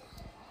right.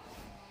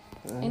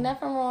 Ain't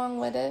nothing wrong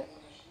with it.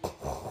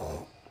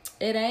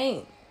 It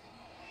ain't.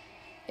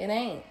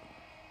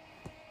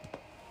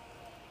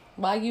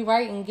 While you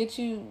writing,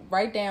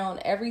 write down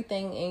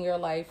everything in your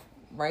life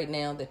right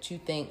now that you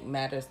think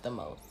matters the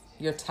most.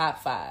 Your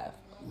top 5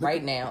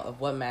 right now of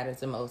what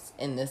matters the most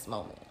in this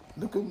moment.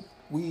 Look at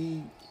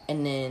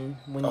And then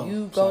when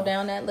you go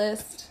down that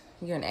list,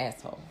 you're an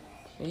asshole.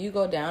 When you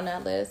go down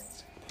that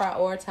list,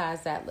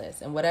 prioritize that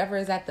list. And whatever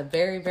is at the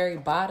very, very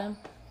bottom,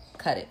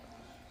 cut it.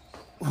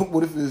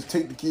 What if it's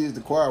take the kids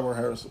to choir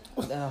rehearsal?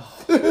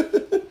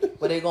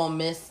 But they gonna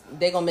miss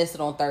it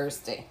on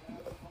Thursday.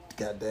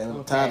 Goddamn,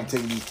 I'm tired of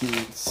taking these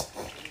kids.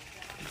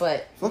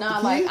 But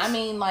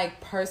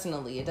like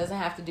personally, it doesn't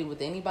have to do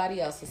with anybody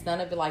else. It's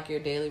none of it like your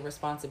daily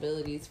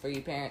responsibilities for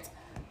your parents.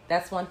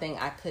 That's one thing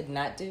I could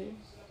not do,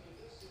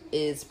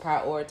 is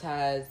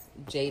prioritize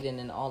Jaden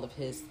and all of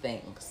his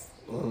things.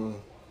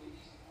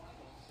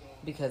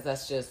 Because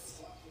that's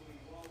just,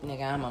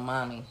 nigga, I'm a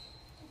mommy.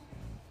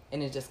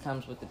 And it just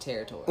comes with the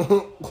territory.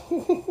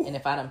 And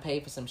if I done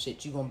pay for some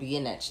shit, you gonna be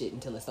in that shit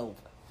until it's over.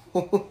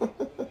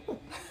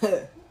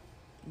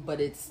 But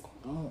it's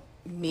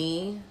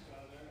me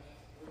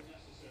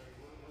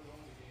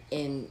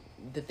and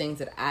the things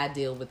that I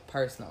deal with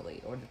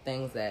personally, or the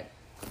things that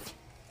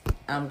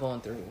I'm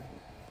going through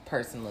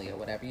personally, or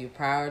whatever. You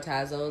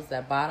prioritize those.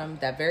 That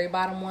very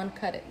bottom one,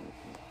 cut it.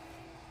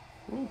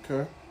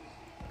 Okay.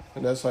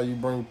 And that's how you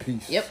bring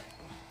peace. Yep.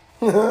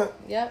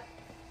 Yep.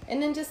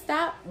 And then just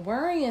stop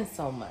worrying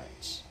so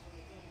much.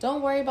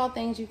 Don't worry about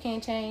things you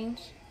can't change.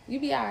 You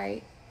be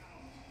alright.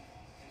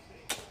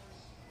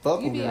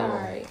 You be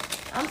alright.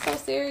 I'm so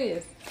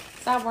serious.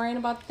 Stop worrying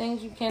about the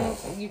things you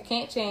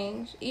can't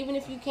change. Even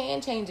if you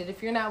can change it,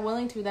 if you're not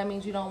willing to, that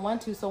means you don't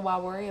want to. So why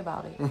worry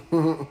about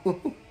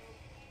it?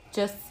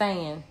 Just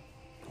saying.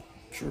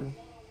 True.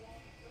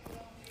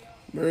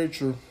 Very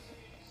true.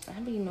 I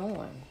be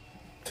knowing.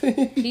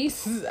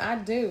 Peace, I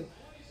do.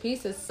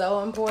 Peace is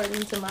so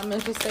important to my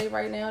mental state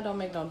right now. Don't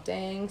make no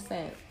dang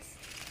sense.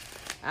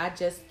 I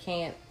just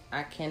can't.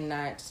 I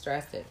cannot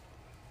stress it.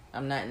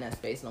 I'm not in that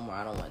space no more.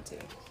 I don't want to.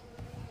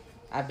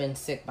 I've been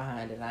sick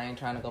behind it. I ain't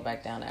trying to go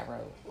back down that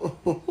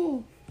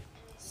road.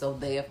 So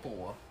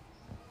therefore,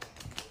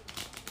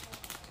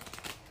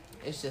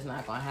 it's just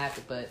not gonna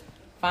happen. But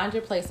find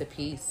your place of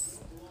peace.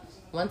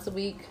 Once a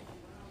week,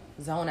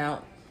 zone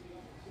out.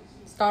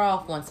 Start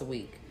off once a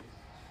week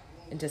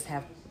and just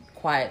have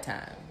quiet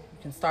time.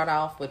 You can start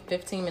off with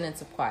 15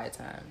 minutes of quiet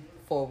time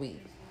for a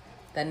week.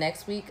 That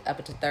next week, up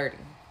it to 30.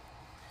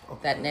 Okay.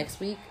 That next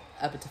week,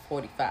 up it to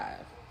 45.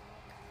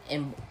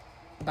 And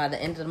by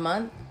the end of the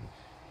month,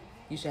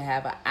 you should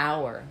have an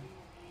hour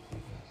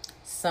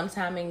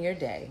sometime in your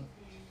day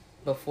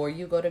before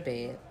you go to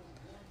bed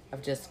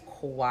of just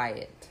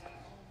quiet.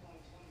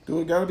 Do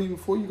it gotta be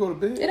before you go to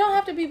bed? It don't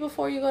have to be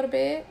before you go to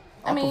bed.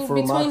 I mean,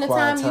 between the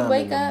time you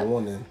wake up,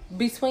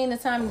 between the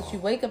time that you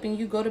wake up and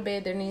you go to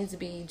bed, there needs to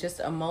be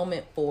just a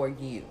moment for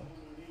you.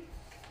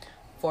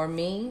 For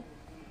me,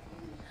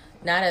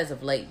 not as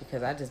of late,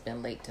 because I just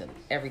been late to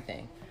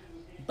everything,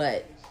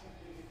 but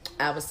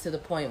I was to the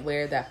point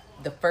where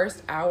the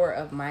first hour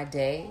of my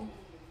day,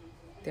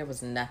 there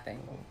was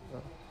nothing.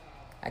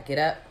 I get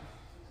up,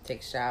 take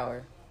a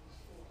shower,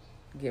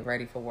 get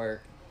ready for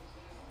work.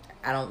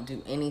 I don't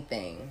do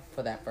anything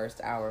for that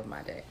first hour of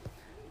my day.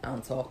 I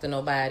don't talk to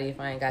nobody if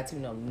I ain't got to,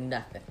 know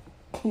nothing.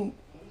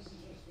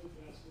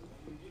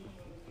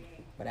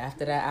 But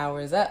after that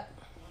hour is up,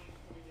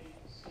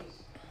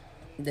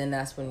 then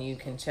that's when you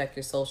can check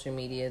your social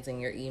medias and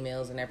your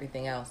emails and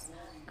everything else.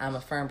 I'm a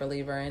firm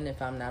believer in,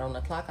 if I'm not on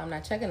the clock, I'm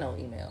not checking no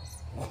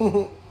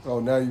emails. Oh,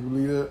 now you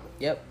believe that?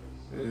 Yep.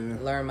 Yeah.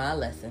 Learn my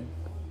lesson.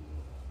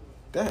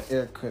 That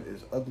haircut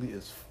is ugly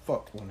as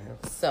fuck on him.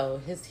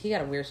 So he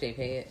got a weird shaped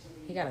head.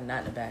 He got a knot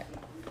in the back.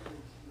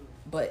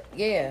 But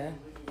yeah,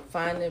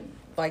 find it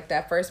like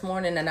that first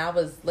morning, and I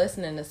was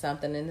listening to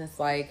something, and it's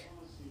like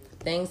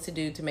things to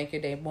do to make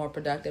your day more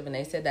productive, and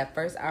they said that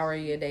first hour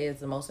of your day is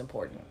the most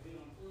important.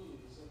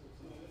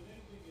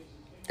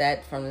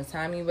 That from the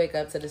time you wake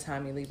up to the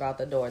time you leave out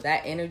the door,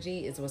 that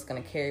energy is what's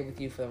going to carry with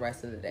you for the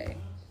rest of the day.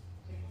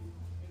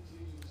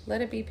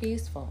 Let it be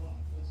peaceful.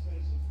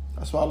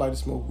 That's why I like to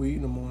smoke weed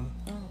in the morning.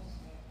 Oh.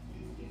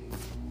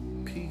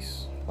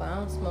 Peace. Well, I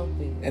don't smoke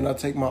weed. And I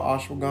take my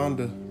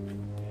ashwagandha.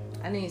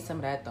 I need some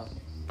of that though.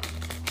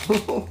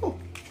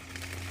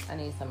 I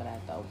need some of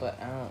that though. But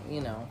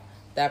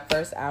that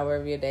first hour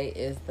of your day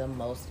is the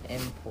most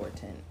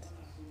important.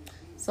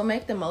 So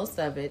make the most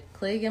of it.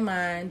 Clear your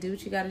mind. Do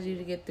what you got to do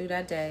to get through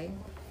that day.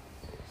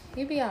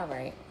 You'll be all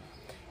right.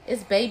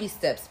 It's baby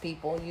steps,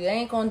 people. You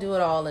ain't going to do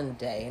it all in a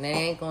day. And you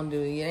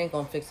ain't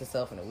going to fix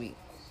yourself in a week.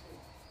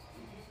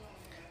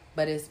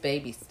 But it's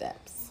baby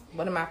steps.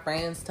 One of my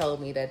friends told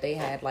me that they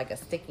had like a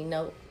sticky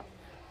note,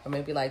 or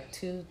maybe like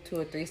two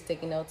or three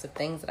sticky notes of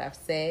things that I've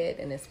said,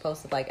 and it's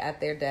posted like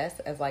at their desk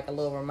as like a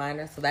little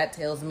reminder. So that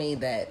tells me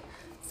that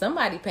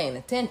somebody paying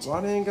attention.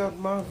 Why they ain't got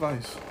my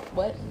advice?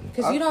 What?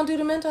 Because you don't do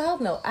the mental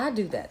health note. I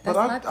do that. That's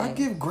my thing. I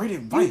give great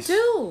advice. You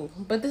do,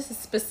 but this is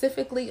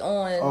specifically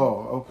on.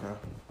 Oh, okay.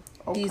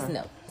 These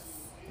notes.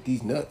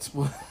 These nuts.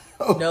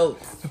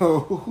 Notes.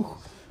 Oh.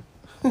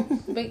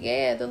 But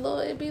yeah,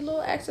 it'd be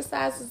little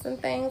exercises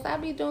and things. I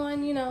be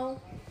doing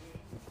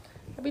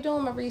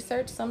my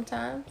research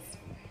sometimes.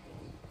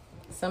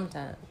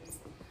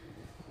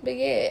 But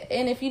yeah,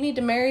 and if you need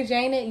to Mary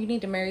Jane it, you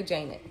need to Mary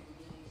Jane it.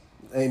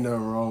 Ain't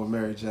nothing wrong with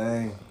Mary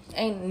Jane.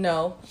 I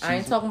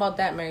ain't talking about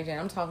that Mary Jane.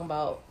 I'm talking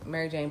about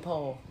Mary Jane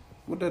Paul.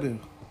 What that is?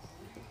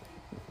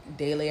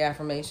 Daily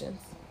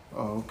affirmations.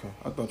 Oh, okay.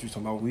 I thought you were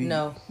talking about weed.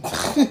 No.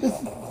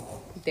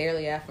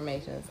 Daily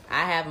affirmations.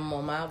 I have them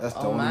on my. That's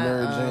the only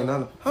Mary Jane I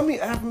know. How many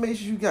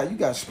affirmations you got? You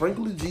got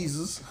sprinkle of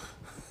Jesus.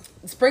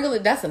 Sprinkle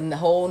it. That's a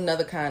whole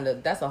nother kind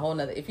of. That's a whole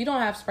nother. If you don't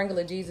have sprinkle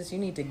of Jesus, you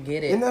need to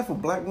get it. Isn't that for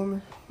black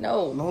women?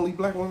 No. Only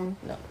black women?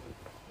 No.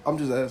 I'm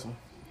just asking,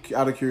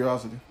 out of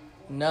curiosity.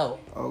 No.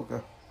 Oh,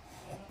 okay.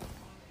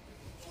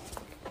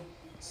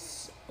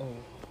 Oh,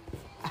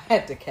 I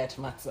had to catch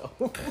myself.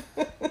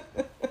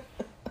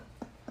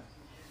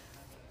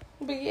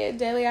 But yeah,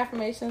 daily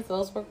affirmations,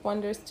 those work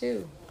wonders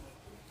too.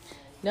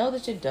 Know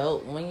that you're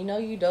dope. When you know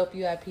you're dope,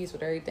 you have peace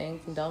with everything,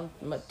 and don't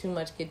too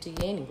much get to you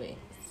anyway.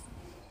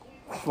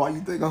 Why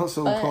you think I'm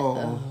so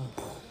calm?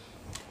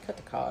 Cut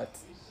the cards.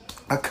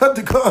 I cut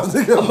the cards,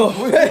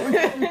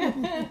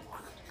 nigga.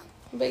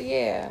 But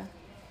yeah,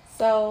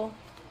 so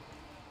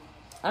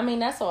I mean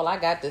that's all I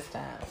got this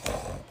time.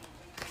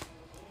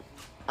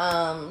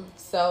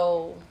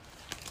 So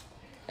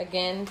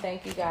again,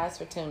 thank you guys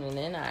for tuning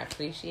in. I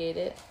appreciate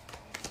it.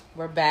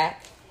 We're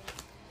back.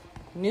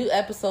 New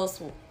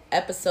episodes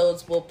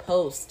will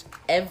post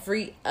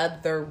every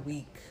other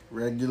week.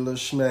 Regular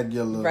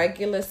schmegular.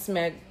 Regular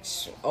smeg,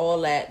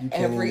 all that. You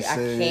can't I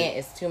say can't.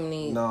 It's too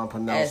many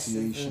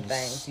non-pronunciations and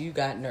things. You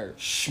got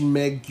nerves.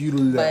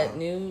 Schmegular. But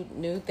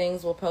new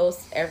things will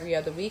post every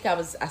other week.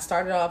 I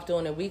started off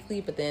doing it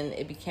weekly, but then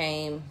it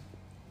became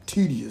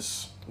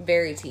tedious.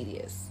 Very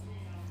tedious.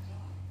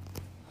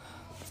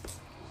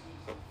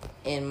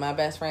 And my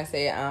best friend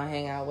said I don't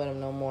hang out with him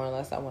no more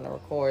unless I want to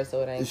record,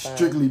 so it ain't it's fun.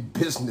 Strictly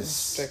business.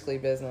 Strictly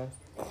business.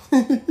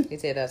 He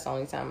said that's the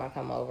only time I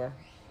come over.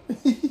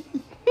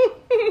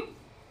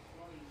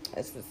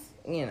 It's just,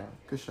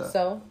 Good shot.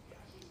 So,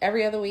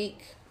 every other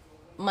week,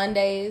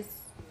 Mondays,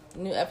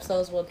 new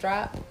episodes will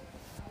drop.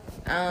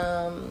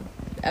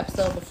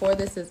 Episode before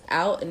this is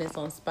out and it's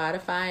on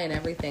Spotify and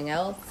everything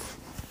else.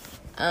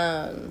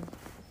 That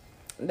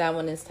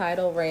one is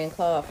titled Ray and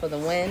Claude for the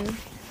Win.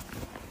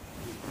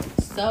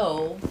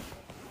 So,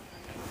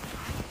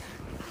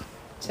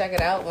 check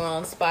it out. We're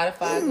on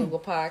Spotify, Google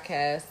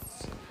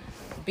Podcasts,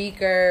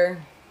 Beaker,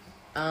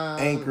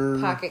 Anchor,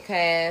 Pocket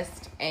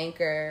Cast,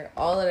 Anchor,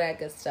 all of that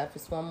good stuff.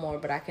 It's one more,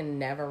 but I can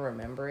never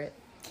remember it.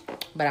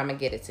 But I'm going to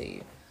get it to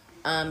you.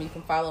 You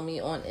can follow me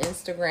on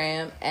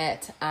Instagram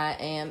at I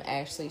am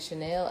Ashley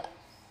Chanel.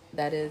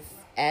 That is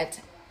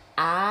at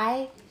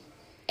I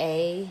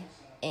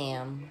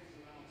am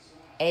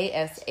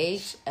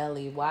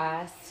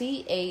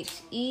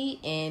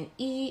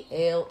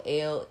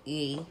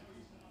ASHLEYCHENELLE.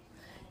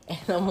 And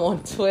I'm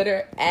on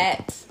Twitter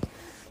at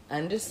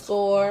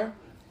 _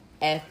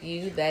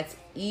 FU. That's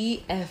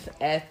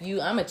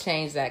EFFU. I'm going to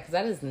change that because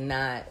that is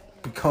not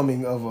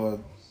becoming of a.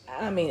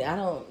 I mean, I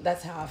don't.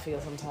 That's how I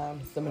feel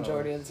sometimes, the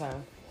majority of the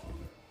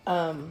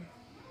time.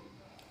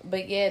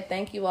 But yeah,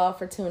 thank you all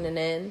for tuning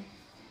in.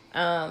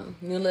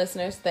 New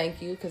listeners,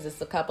 thank you because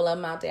it's a couple of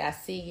them out there. I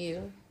see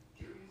you.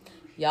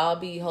 Y'all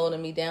be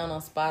holding me down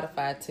on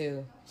Spotify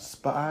too.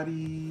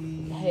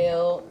 Spotty.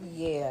 Hell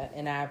yeah.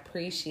 And I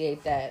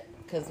appreciate that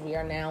because we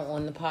are now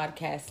on the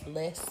podcast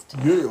list.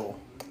 Yeah.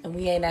 And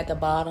we ain't at the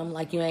bottom.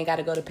 Like, you ain't got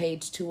to go to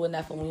page 2 or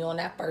nothing. We on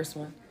that first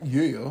one.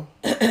 Yeah.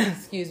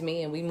 Excuse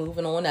me. And we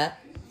moving on up.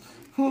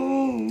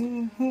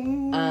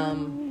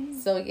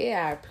 So,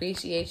 yeah, I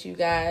appreciate you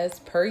guys.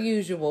 Per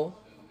usual.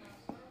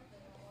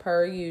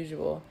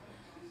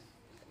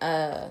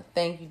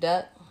 Thank you,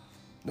 Duck.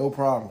 No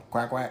problem.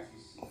 Quack, quack.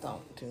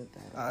 Don't do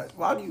that.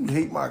 Why do you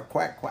hate my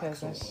quack, quack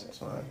so much?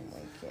 Oh, my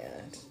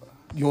God.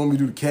 You want me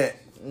to do the cat?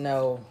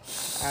 No.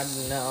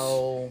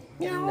 No.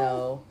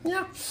 No.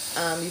 Yeah.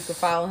 You can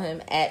follow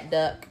him at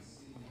Duck.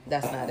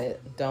 That's not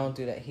it. Don't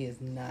do that. He is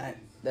not.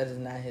 That is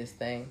not his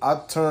thing. I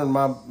turned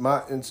my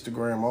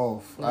Instagram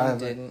off. No, you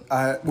didn't.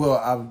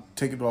 I'll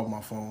take it off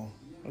my phone.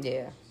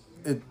 Yeah.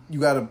 You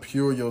gotta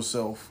pure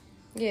yourself.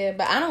 Yeah,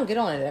 but I don't get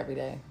on it every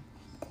day.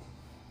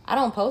 I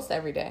don't post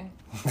every day.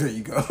 There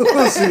you go.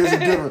 Seriously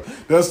different.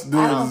 That's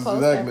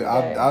exactly.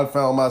 I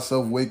found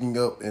myself waking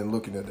up and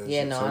looking at that.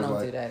 Yeah, shit. no, So I don't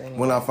like, do that anymore.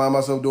 When I find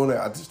myself doing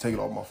that, I just take it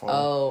off my phone.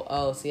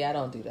 Oh, see, I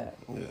don't do that.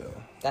 Yeah.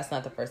 That's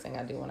not the first thing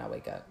I do when I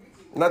wake up.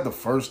 Not the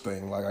first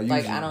thing. Like I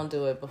don't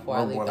do it before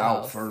I leave the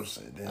out house. first.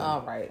 And then... All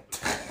right.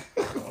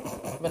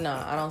 But no,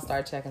 I don't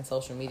start checking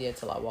social media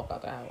till I walk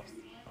out the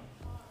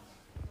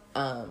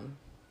house.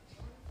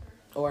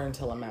 Or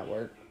until I'm at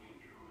work.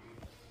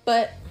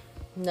 But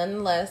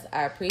nonetheless,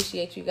 I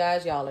appreciate you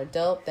guys. Y'all are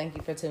dope. Thank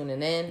you for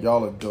tuning in.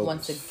 Y'all are dope.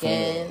 Once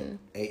again.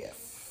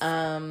 AF.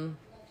 I'm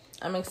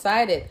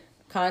excited.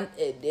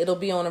 It'll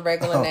be on a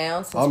regular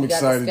now since I'm we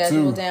got the excited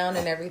schedule too. down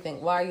and everything.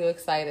 Why are you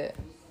excited?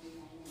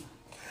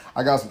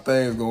 I got some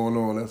things going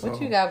on. That's What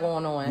all. you got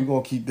going on? We're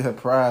going to keep that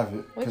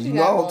private. What Because you I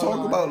got don't going talk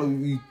on? about it.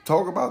 When we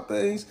talk about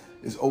things,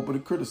 it's open to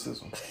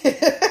criticism.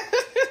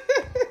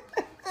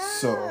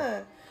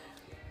 So.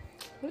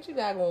 What you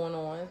got going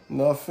on?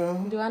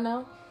 Nothing. Do I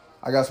know?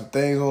 I got some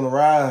things on the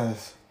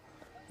rise.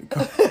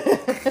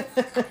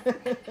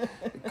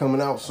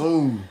 Coming out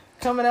soon.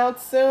 Coming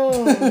out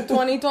soon.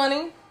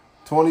 2020?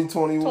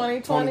 2020.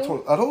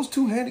 Are those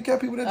two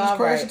handicapped people that just All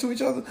crash right. into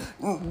each other?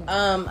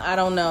 I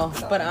don't know,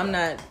 but I'm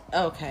not.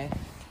 Okay.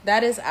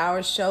 that is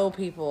our show,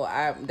 people.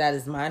 That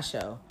is my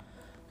show.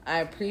 I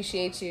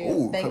appreciate you.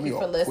 Ooh, thank you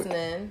for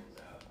listening.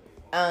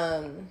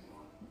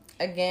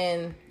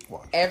 Again,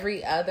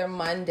 every other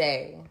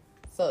Monday.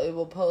 So it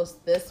will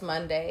post this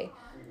Monday.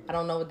 I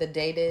don't know what the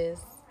date is,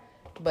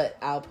 but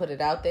I'll put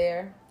it out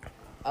there.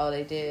 Oh,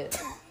 they did.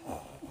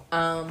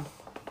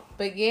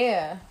 But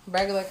yeah,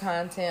 regular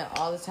content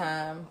all the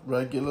time.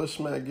 Regular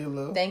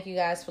schmagular. Thank you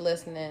guys for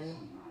listening.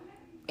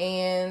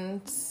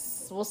 And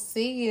we'll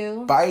see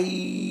you.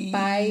 Bye.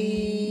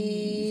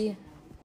 Bye.